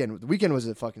was the weekend. The weekend was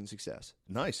a fucking success.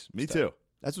 Nice. Me too.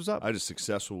 That's what's up. I had a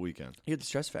successful weekend. You had the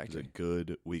Stress Factory. It was a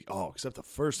good week. Oh, except the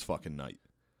first fucking night.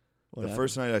 What happened?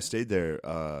 First night I stayed there,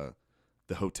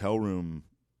 the hotel room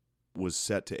was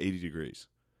set to 80 degrees.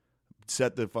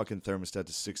 Set the fucking thermostat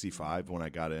to 65 when I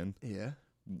got in. Yeah.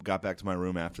 Got back to my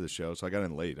room after the show, so I got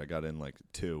in late. I got in like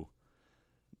 2.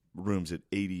 Rooms at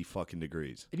 80 fucking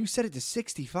degrees. And you set it to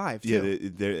 65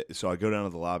 too. Yeah, so I go down to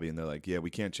the lobby and they're like, "Yeah, we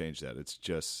can't change that. It's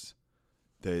just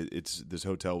this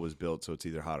hotel was built so it's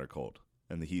either hot or cold,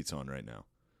 and the heat's on right now.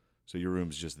 So your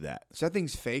room's just that." So that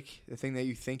thing's fake. The thing that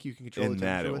you think you can control. And the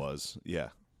that it with? was,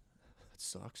 yeah. That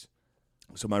sucks.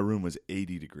 So my room was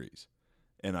 80 degrees,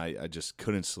 and I just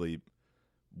couldn't sleep.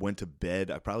 Went to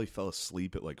bed. I probably fell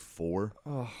asleep at like 4.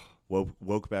 Oh.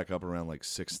 Woke back up around like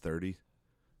 6:30.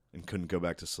 And couldn't go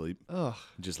back to sleep. Ugh.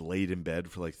 Just laid in bed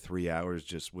for like 3 hours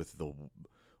just with the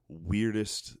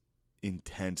weirdest,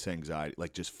 intense anxiety,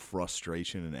 like just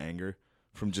frustration and anger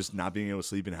from just not being able to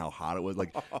sleep and how hot it was.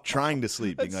 Like trying to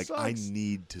sleep, being like, I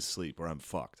need to sleep or I'm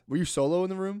fucked. Were you solo in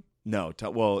the room? No.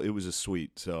 Well, it was a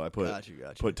suite, so I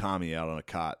Gotcha. put Tommy out on a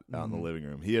cot out in the living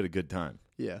room. He had a good time.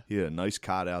 Yeah. He had a nice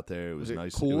cot out there. It was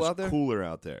nice. Cool it was out there? Cooler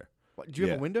out there. What, did you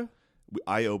have a window?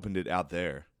 I opened it out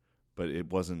there. But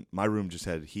it wasn't. My room just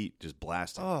had heat just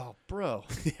blasting. Oh, bro,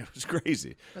 yeah, it was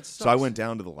crazy. That sucks. So I went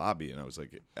down to the lobby and I was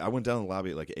like, at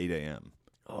like 8 a.m.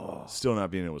 Oh, still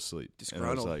not being able to sleep. And I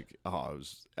was disgruntled.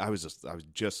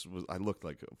 like, I looked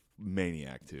like a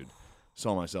maniac, dude.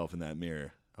 Saw myself in that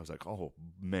mirror. I was like, oh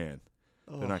man,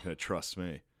 they're not gonna trust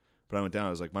me. But I went down. I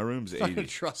was like, my room's 80. Not gonna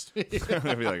trust me. I'm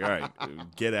gonna be like, all right,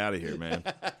 get out of here, man.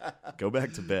 Go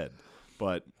back to bed.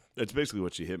 But that's basically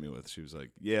what she hit me with. She was like,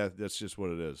 yeah, that's just what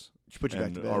it is. She put you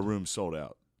back to bed. Our room sold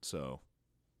out, so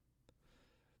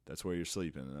that's where you're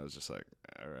sleeping. And I was just like,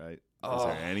 all right. Is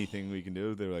there anything we can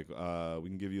do? They were like, we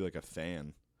can give you like a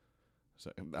fan.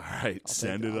 So, all right,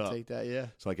 send it up. I'll take that, yeah.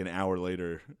 So like an hour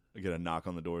later, I get a knock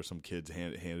on the door. Some kids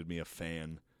handed me a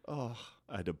fan. Oh.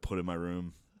 I had to put in my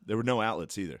room. There were no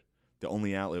outlets either. The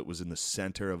only outlet was in the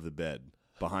center of the bed.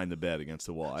 Behind the bed against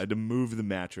the wall. I had to move the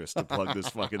mattress to plug this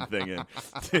fucking thing in.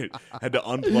 Dude, I had to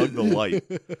unplug the light.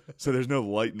 So there's no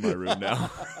light in my room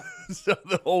now. So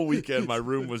the whole weekend my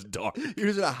room was dark. You're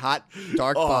just in a hot,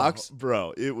 dark box?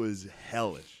 Bro, it was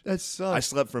hellish. That sucks. I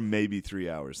slept for maybe 3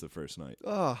 hours the first night.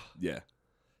 Oh. Yeah.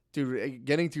 Dude,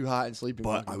 getting too hot and sleeping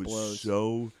but I was blows.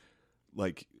 So,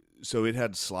 like... So it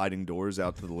had sliding doors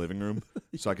out to the living room,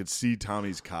 so I could see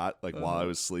Tommy's cot like while I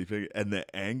was sleeping, and the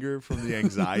anger from the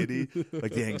anxiety,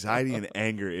 like the anxiety and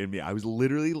anger in me. I was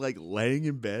literally like laying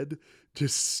in bed,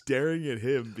 just staring at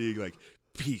him, being like,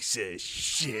 "Piece of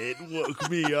shit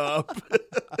woke me up,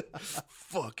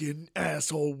 fucking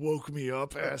asshole woke me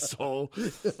up, asshole."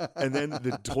 And then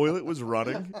the toilet was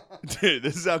running. Dude,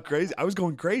 this is how crazy. I was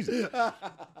going crazy.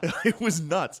 It was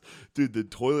nuts. Dude, the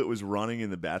toilet was running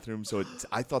in the bathroom, so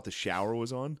I thought the shower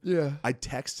was on. Yeah. I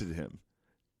texted him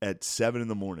at 7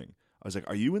 a.m. I was like,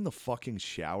 "Are you in the fucking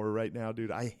shower right now,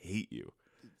 dude? I hate you."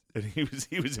 And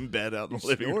he was in bed out in the You're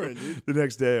living snoring, room. dude. The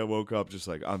next day, I woke up just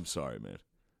like, I'm sorry, man.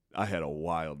 I had a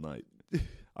wild night.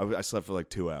 I slept for like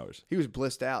 2 hours. He was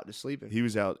blissed out, just sleeping. He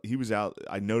was out.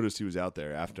 I noticed he was out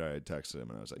there after I had texted him,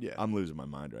 and I was like, Yeah. I'm losing my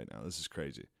mind right now. This is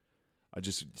crazy. I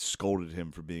just scolded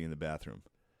him for being in the bathroom.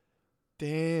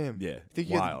 Damn. Yeah, Do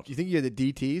you think you had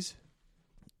the DTs?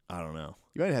 I don't know.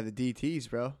 You might have the DTs,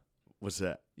 bro. What's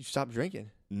that? You stopped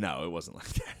drinking. No, it wasn't like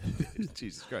that.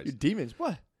 Jesus Christ. Your demons.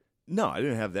 What? No, I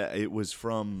didn't have that. It was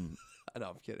from... No,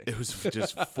 I'm kidding. It was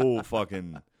just full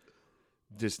fucking...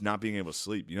 Just not being able to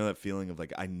sleep. You know that feeling of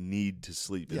like, I need to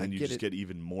sleep. And Yeah, then you just get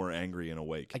even more angry and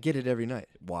awake. I get it every night.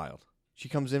 Wild. She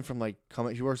comes in from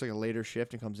she works like a later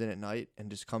shift and comes in at night and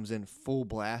just comes in full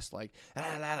blast, like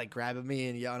grabbing me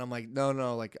and yelling. I'm like,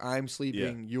 no, like I'm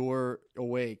sleeping, you're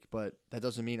awake, but that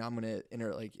doesn't mean I'm gonna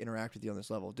interact with you on this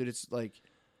level, dude. It's like,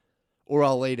 or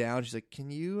I'll lay down. She's like,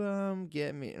 can you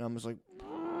get me? And I'm just like,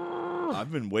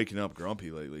 I've been waking up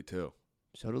grumpy lately too.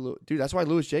 so did dude. That's why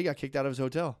Louis J got kicked out of his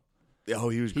hotel. Oh,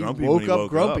 he was grumpy. He woke when he up woke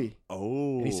grumpy. Up.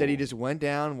 Oh, And he said he just went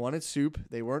down, wanted soup.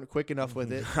 They weren't quick enough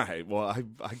with it. Right. Well,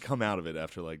 I come out of it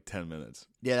after like 10 minutes.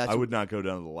 Yeah, I would not go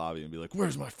down to the lobby and be like,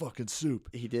 "Where's my fucking soup?"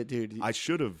 He did, dude. I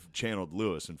should have channeled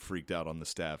Lewis and freaked out on the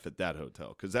staff at that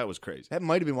hotel because that was crazy. That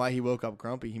might have been why he woke up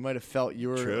grumpy. He might have felt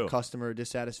your True. customer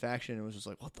dissatisfaction and was just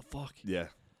like, what the fuck? Yeah.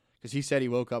 Because he said he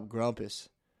woke up grumpus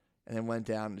and then went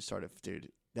down and started,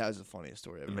 dude, that was the funniest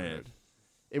story I've ever heard.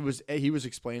 He was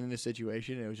explaining the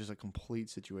situation and it was just a complete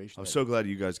situation. I'm so glad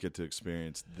you guys get to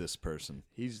experience this person.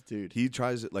 Dude. He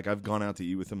tries it. Like, I've gone out to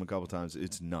eat with him a couple times.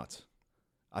 It's nuts.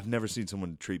 I've never seen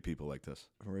someone treat people like this.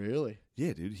 Really?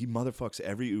 Yeah, dude. He motherfucks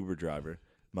every Uber driver,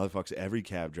 motherfucks every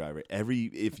cab driver, every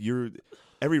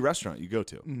restaurant you go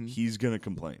to, he's gonna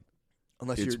complain.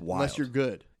 Unless you're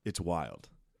good. It's wild.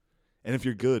 And if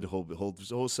you're good,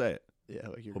 he'll say it. Yeah,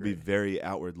 like he'll be very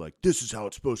outward, like, this is how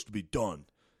it's supposed to be done.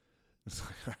 It's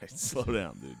like, all right, slow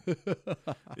down, dude.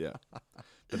 Yeah.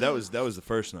 But that was the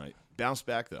first night. Bounced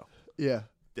back though. Yeah.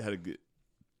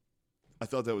 I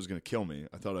thought that was gonna kill me.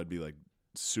 I thought I'd be like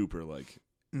super like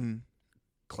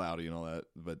cloudy and all that.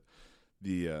 But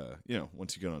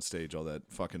once you get on stage, all that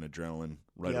fucking adrenaline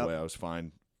right away, I was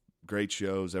fine. Great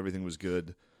shows, everything was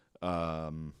good. Yeah,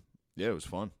 it was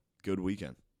fun. Good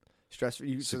weekend. So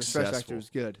the stress factor was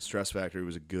good. Stress factor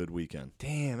was a good weekend.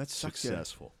 Damn, that sucks.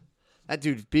 Successful. That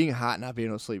dude being hot, not being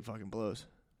able to sleep, fucking blows.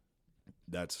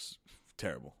 That's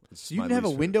terrible. So you can have a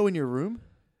window in your room.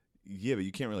 Yeah, but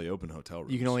you can't really open hotel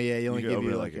rooms. You can only give open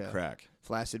you like a crack.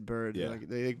 Flaccid bird. Yeah. Like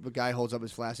the guy holds up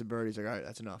his flaccid bird. He's like, all right,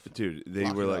 that's enough. Dude, they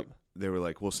were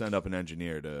like, we'll send up an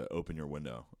engineer to open your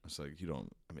window. It's like, if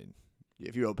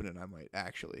you open it, I might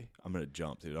actually. I'm gonna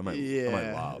jump, dude. I might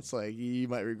lob. It's like you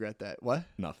might regret that. What?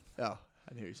 Nothing. Oh,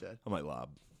 I knew you said. I might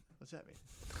lob. What's that mean?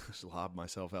 Just lob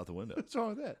myself out the window. What's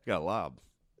wrong with that? I got a lob.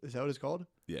 Is that what it's called?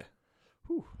 Yeah.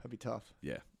 Whew, that'd be tough.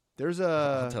 Yeah. There's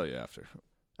I'll tell you after.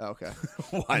 Oh, okay.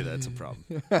 Why that's a problem.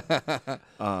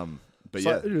 But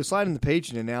yeah. Slide in the page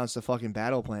and announce the fucking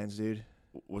battle plans, dude.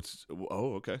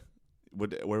 Okay.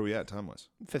 Where are we at time-wise?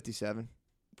 57.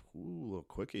 Ooh, a little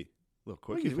quickie. We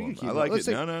can keep I like it.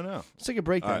 No. Let's take a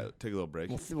break then. All right, take a little break.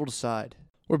 We'll decide.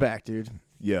 We're back, dude.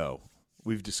 Yo,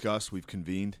 we've discussed, we've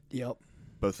convened. Yep.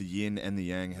 Both the yin and the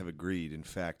yang have agreed. In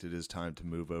fact, it is time to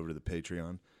move over to the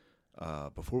Patreon.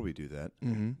 Before we do that,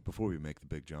 before we make the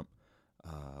big jump,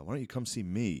 why don't you come see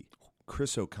me,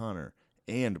 Chris O'Connor,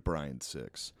 and Brian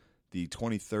Six, the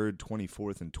 23rd,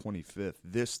 24th, and 25th,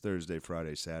 this Thursday,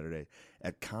 Friday, Saturday,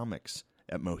 at Comics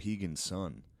at Mohegan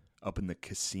Sun, up in the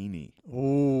Cassini.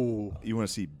 Ooh. You want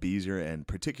to see Beezer and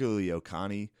particularly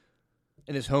Okani.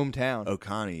 In his hometown.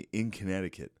 Okani in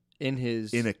Connecticut. In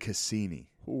a Cassini.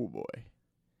 Oh, boy.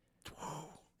 You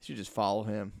should just follow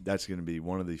him. That's going to be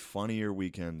one of the funnier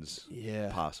weekends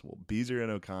possible. Beezer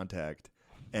and O'Contact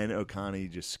and Okani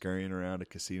just scurrying around a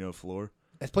casino floor.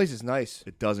 That place is nice.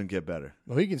 It doesn't get better.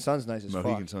 Mohegan Sun's nice as fuck.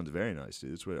 Mohegan Sun's very nice,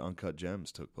 dude. It's where Uncut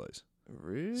Gems took place.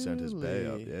 Really? Sent his bay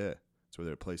up, yeah. It's where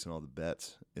they're placing all the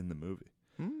bets in the movie.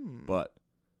 But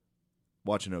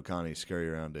watching Okani scurry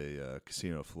around a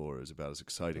casino floor is about as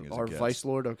exciting as it gets. Our Vice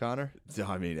Lord O'Connor?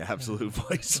 I mean, absolute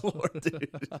Vice Lord, dude.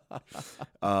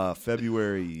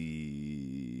 February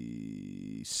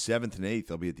 7th and 8th,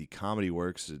 I'll be at the Comedy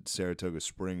Works at Saratoga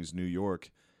Springs, New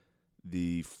York.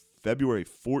 The February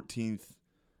 14th,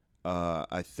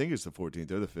 I think it's the 14th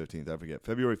or the 15th, I forget.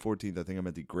 February 14th, I think I'm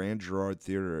at the Grand Gerard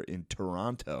Theater in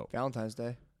Toronto. Valentine's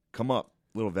Day. Come up.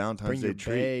 Little Valentine's Day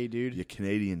treat. Bay, dude. You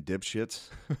Canadian dipshits.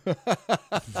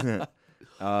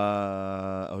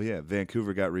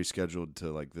 Vancouver got rescheduled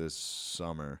to like this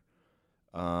summer.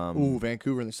 Ooh,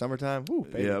 Vancouver in the summertime. Ooh,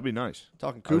 baby. Yeah, that'd be nice.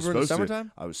 Talking Vancouver in the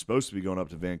summertime? I was supposed to be going up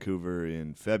to Vancouver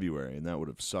in February, and that would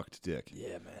have sucked dick.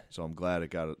 Yeah, man. So I'm glad it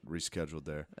got rescheduled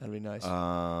there. That'd be nice.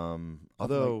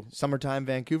 Although like summertime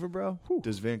Vancouver, bro. Whew.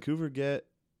 Does Vancouver get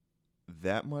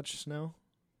that much snow?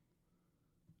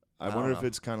 I don't wonder if know.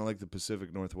 it's kind of like the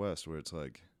Pacific Northwest, where it's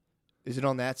like, Is it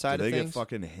on that side do of they things? get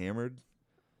fucking hammered?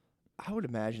 I would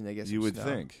imagine they get some You would snow.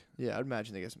 think. Yeah, I'd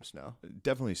imagine they get some snow.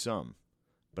 Definitely some,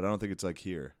 but I don't think it's like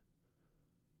here.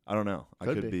 I don't know. I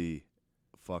Could could be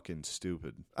fucking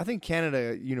stupid. I think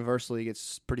Canada universally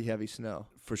gets pretty heavy snow.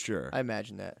 For sure. I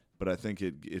imagine that. But I think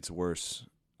it's worse,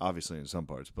 obviously, in some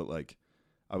parts. But, like,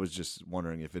 I was just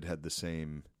wondering if it had the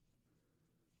same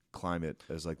climate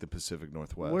as, like, the Pacific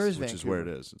Northwest. Where is which is where it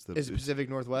Vancouver? is. Is it Pacific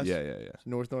Northwest? Yeah. It's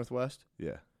northwest? Yeah.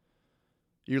 Are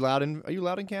you allowed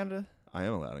in Canada? I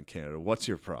am allowed in Canada. What's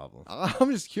your problem?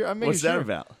 I'm just curious. What's that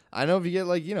about? I know if you get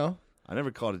I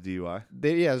never caught a DUI.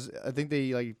 I think they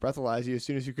breathalyze you as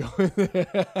soon as you go in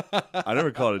there. I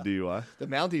never caught a DUI. The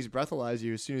Mounties breathalyze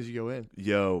you as soon as you go in.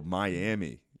 Yo,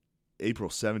 Miami, April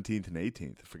 17th and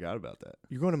 18th. I forgot about that.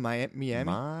 You're going to Miami?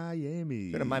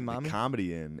 Miami. Go to my The mommy?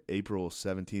 Comedy in April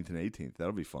 17th and 18th.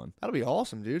 That'll be fun. That'll be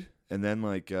awesome, dude. And then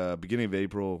beginning of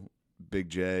April, Big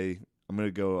J. I'm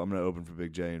gonna open for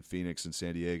Big J in Phoenix and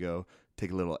San Diego.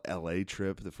 Take a little LA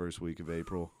trip the first week of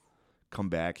April. Come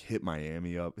back, hit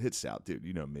Miami up, hit South, dude.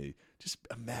 You know me. Just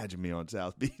imagine me on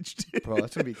South Beach, dude. Bro,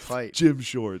 that's going to be tight. Gym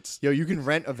shorts. Yo, you can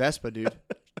rent a Vespa, dude.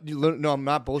 No, I'm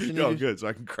not bullshitting you. Oh, dude. good. So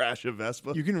I can crash a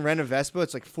Vespa. You can rent a Vespa.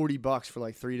 It's like $40 for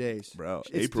like 3 days. Bro,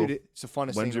 It's, April. Dude, it's the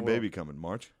funnest thing When's your in the world. baby coming?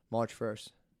 March? March 1st.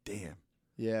 Damn.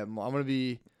 Yeah, I'm going to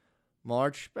be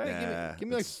March. Nah, Give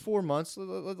me like 4 months.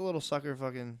 Let the little sucker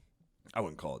fucking... I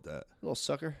wouldn't call it that. Little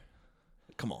sucker.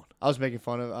 Come on. I was making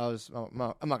fun of... I'm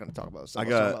not going to talk about this. I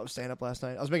was stand up last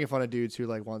night. I was making fun of dudes who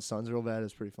like want sons real bad.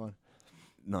 It's pretty fun.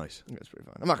 Nice. It's pretty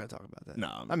fun. I'm not going to talk about that.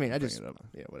 No, I mean, I just... bring it up.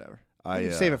 Yeah, whatever. I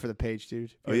save it for the page,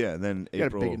 dude. Oh yeah, and then You got a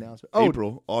April. big announcement. Oh,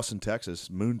 April, Austin, Texas,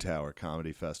 Moon Tower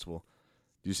Comedy Festival.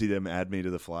 Do you see them add me to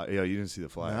the flyer? Yeah, you didn't see the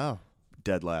flyer. no.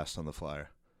 Dead last on the flyer.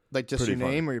 Like just Pretty your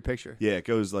name funny. or your picture? Yeah, it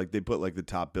goes like they put like the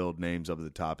top billed names up at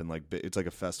the top, and like it's like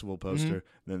a festival poster. And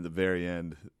then at the very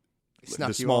end,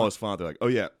 Snuck the you smallest font, they're like, "Oh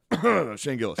yeah,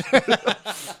 Shane Gillis."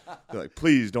 They're like,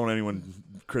 "Please don't anyone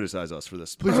criticize us for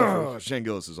this. Please, Shane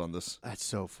Gillis is on this." That's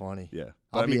so funny. Yeah,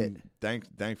 I'll but be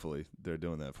thankfully they're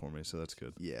doing that for me, so that's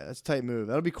good. Yeah, that's a tight move.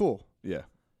 That'll be cool. Yeah,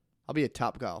 I'll be at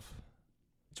Top Golf.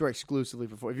 It's where I exclusively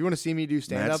perform. If you want to see me do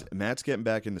stand up, Matt's getting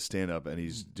back into stand up, and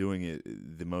he's doing it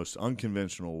the most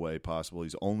unconventional way possible.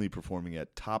 He's only performing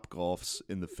at Top Golfs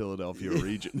in the Philadelphia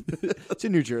region. it's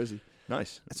in New Jersey.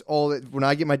 Nice. That's all that while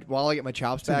I get my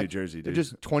chops It's in back. New Jersey, They're dude.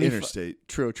 just 20 Interstate.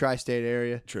 True, tri-state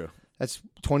area. True. That's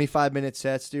 25-minute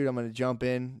sets, dude. I'm gonna jump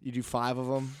in. You do 5 of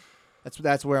them.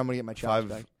 That's where I'm gonna get my chops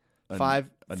back.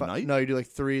 A night? No, you do like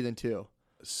 3, then 2.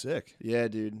 Sick. Yeah,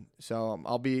 dude. So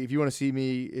I'll be. If you want to see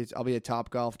me, I'll be at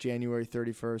Top Golf January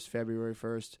 31st, February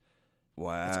 1st.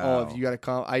 Wow. That's all. If you got to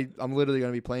come, I'm literally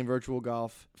gonna be playing virtual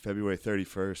golf. February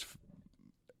 31st.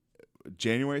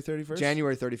 January 31st?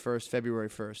 January 31st, February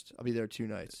 1st. I'll be there 2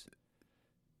 nights.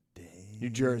 New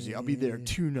Jersey. I'll be there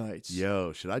 2 nights.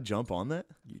 Yo, should I jump on that?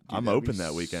 Dude, I'm that'd open be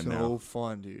that weekend so now. So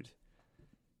fun, dude.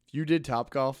 If you did Top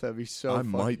Golf, that'd be so I fun.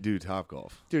 might do Top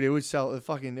Golf. Dude, it would sell. It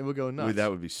would go nuts. Dude,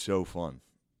 that would be so fun.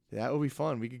 That would be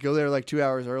fun. We could go there like 2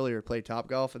 hours earlier, play Top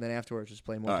Golf, and then afterwards just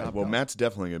play more All Top right, well, Golf. Matt's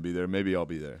definitely going to be there. Maybe I'll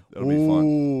be there. That'll be fun.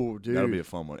 Ooh, dude. That'll be a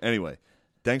fun one. Anyway,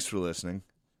 thanks for listening.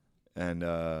 And,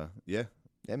 yeah,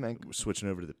 Yeah, man. we're switching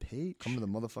over to the page. Come to the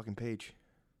motherfucking page.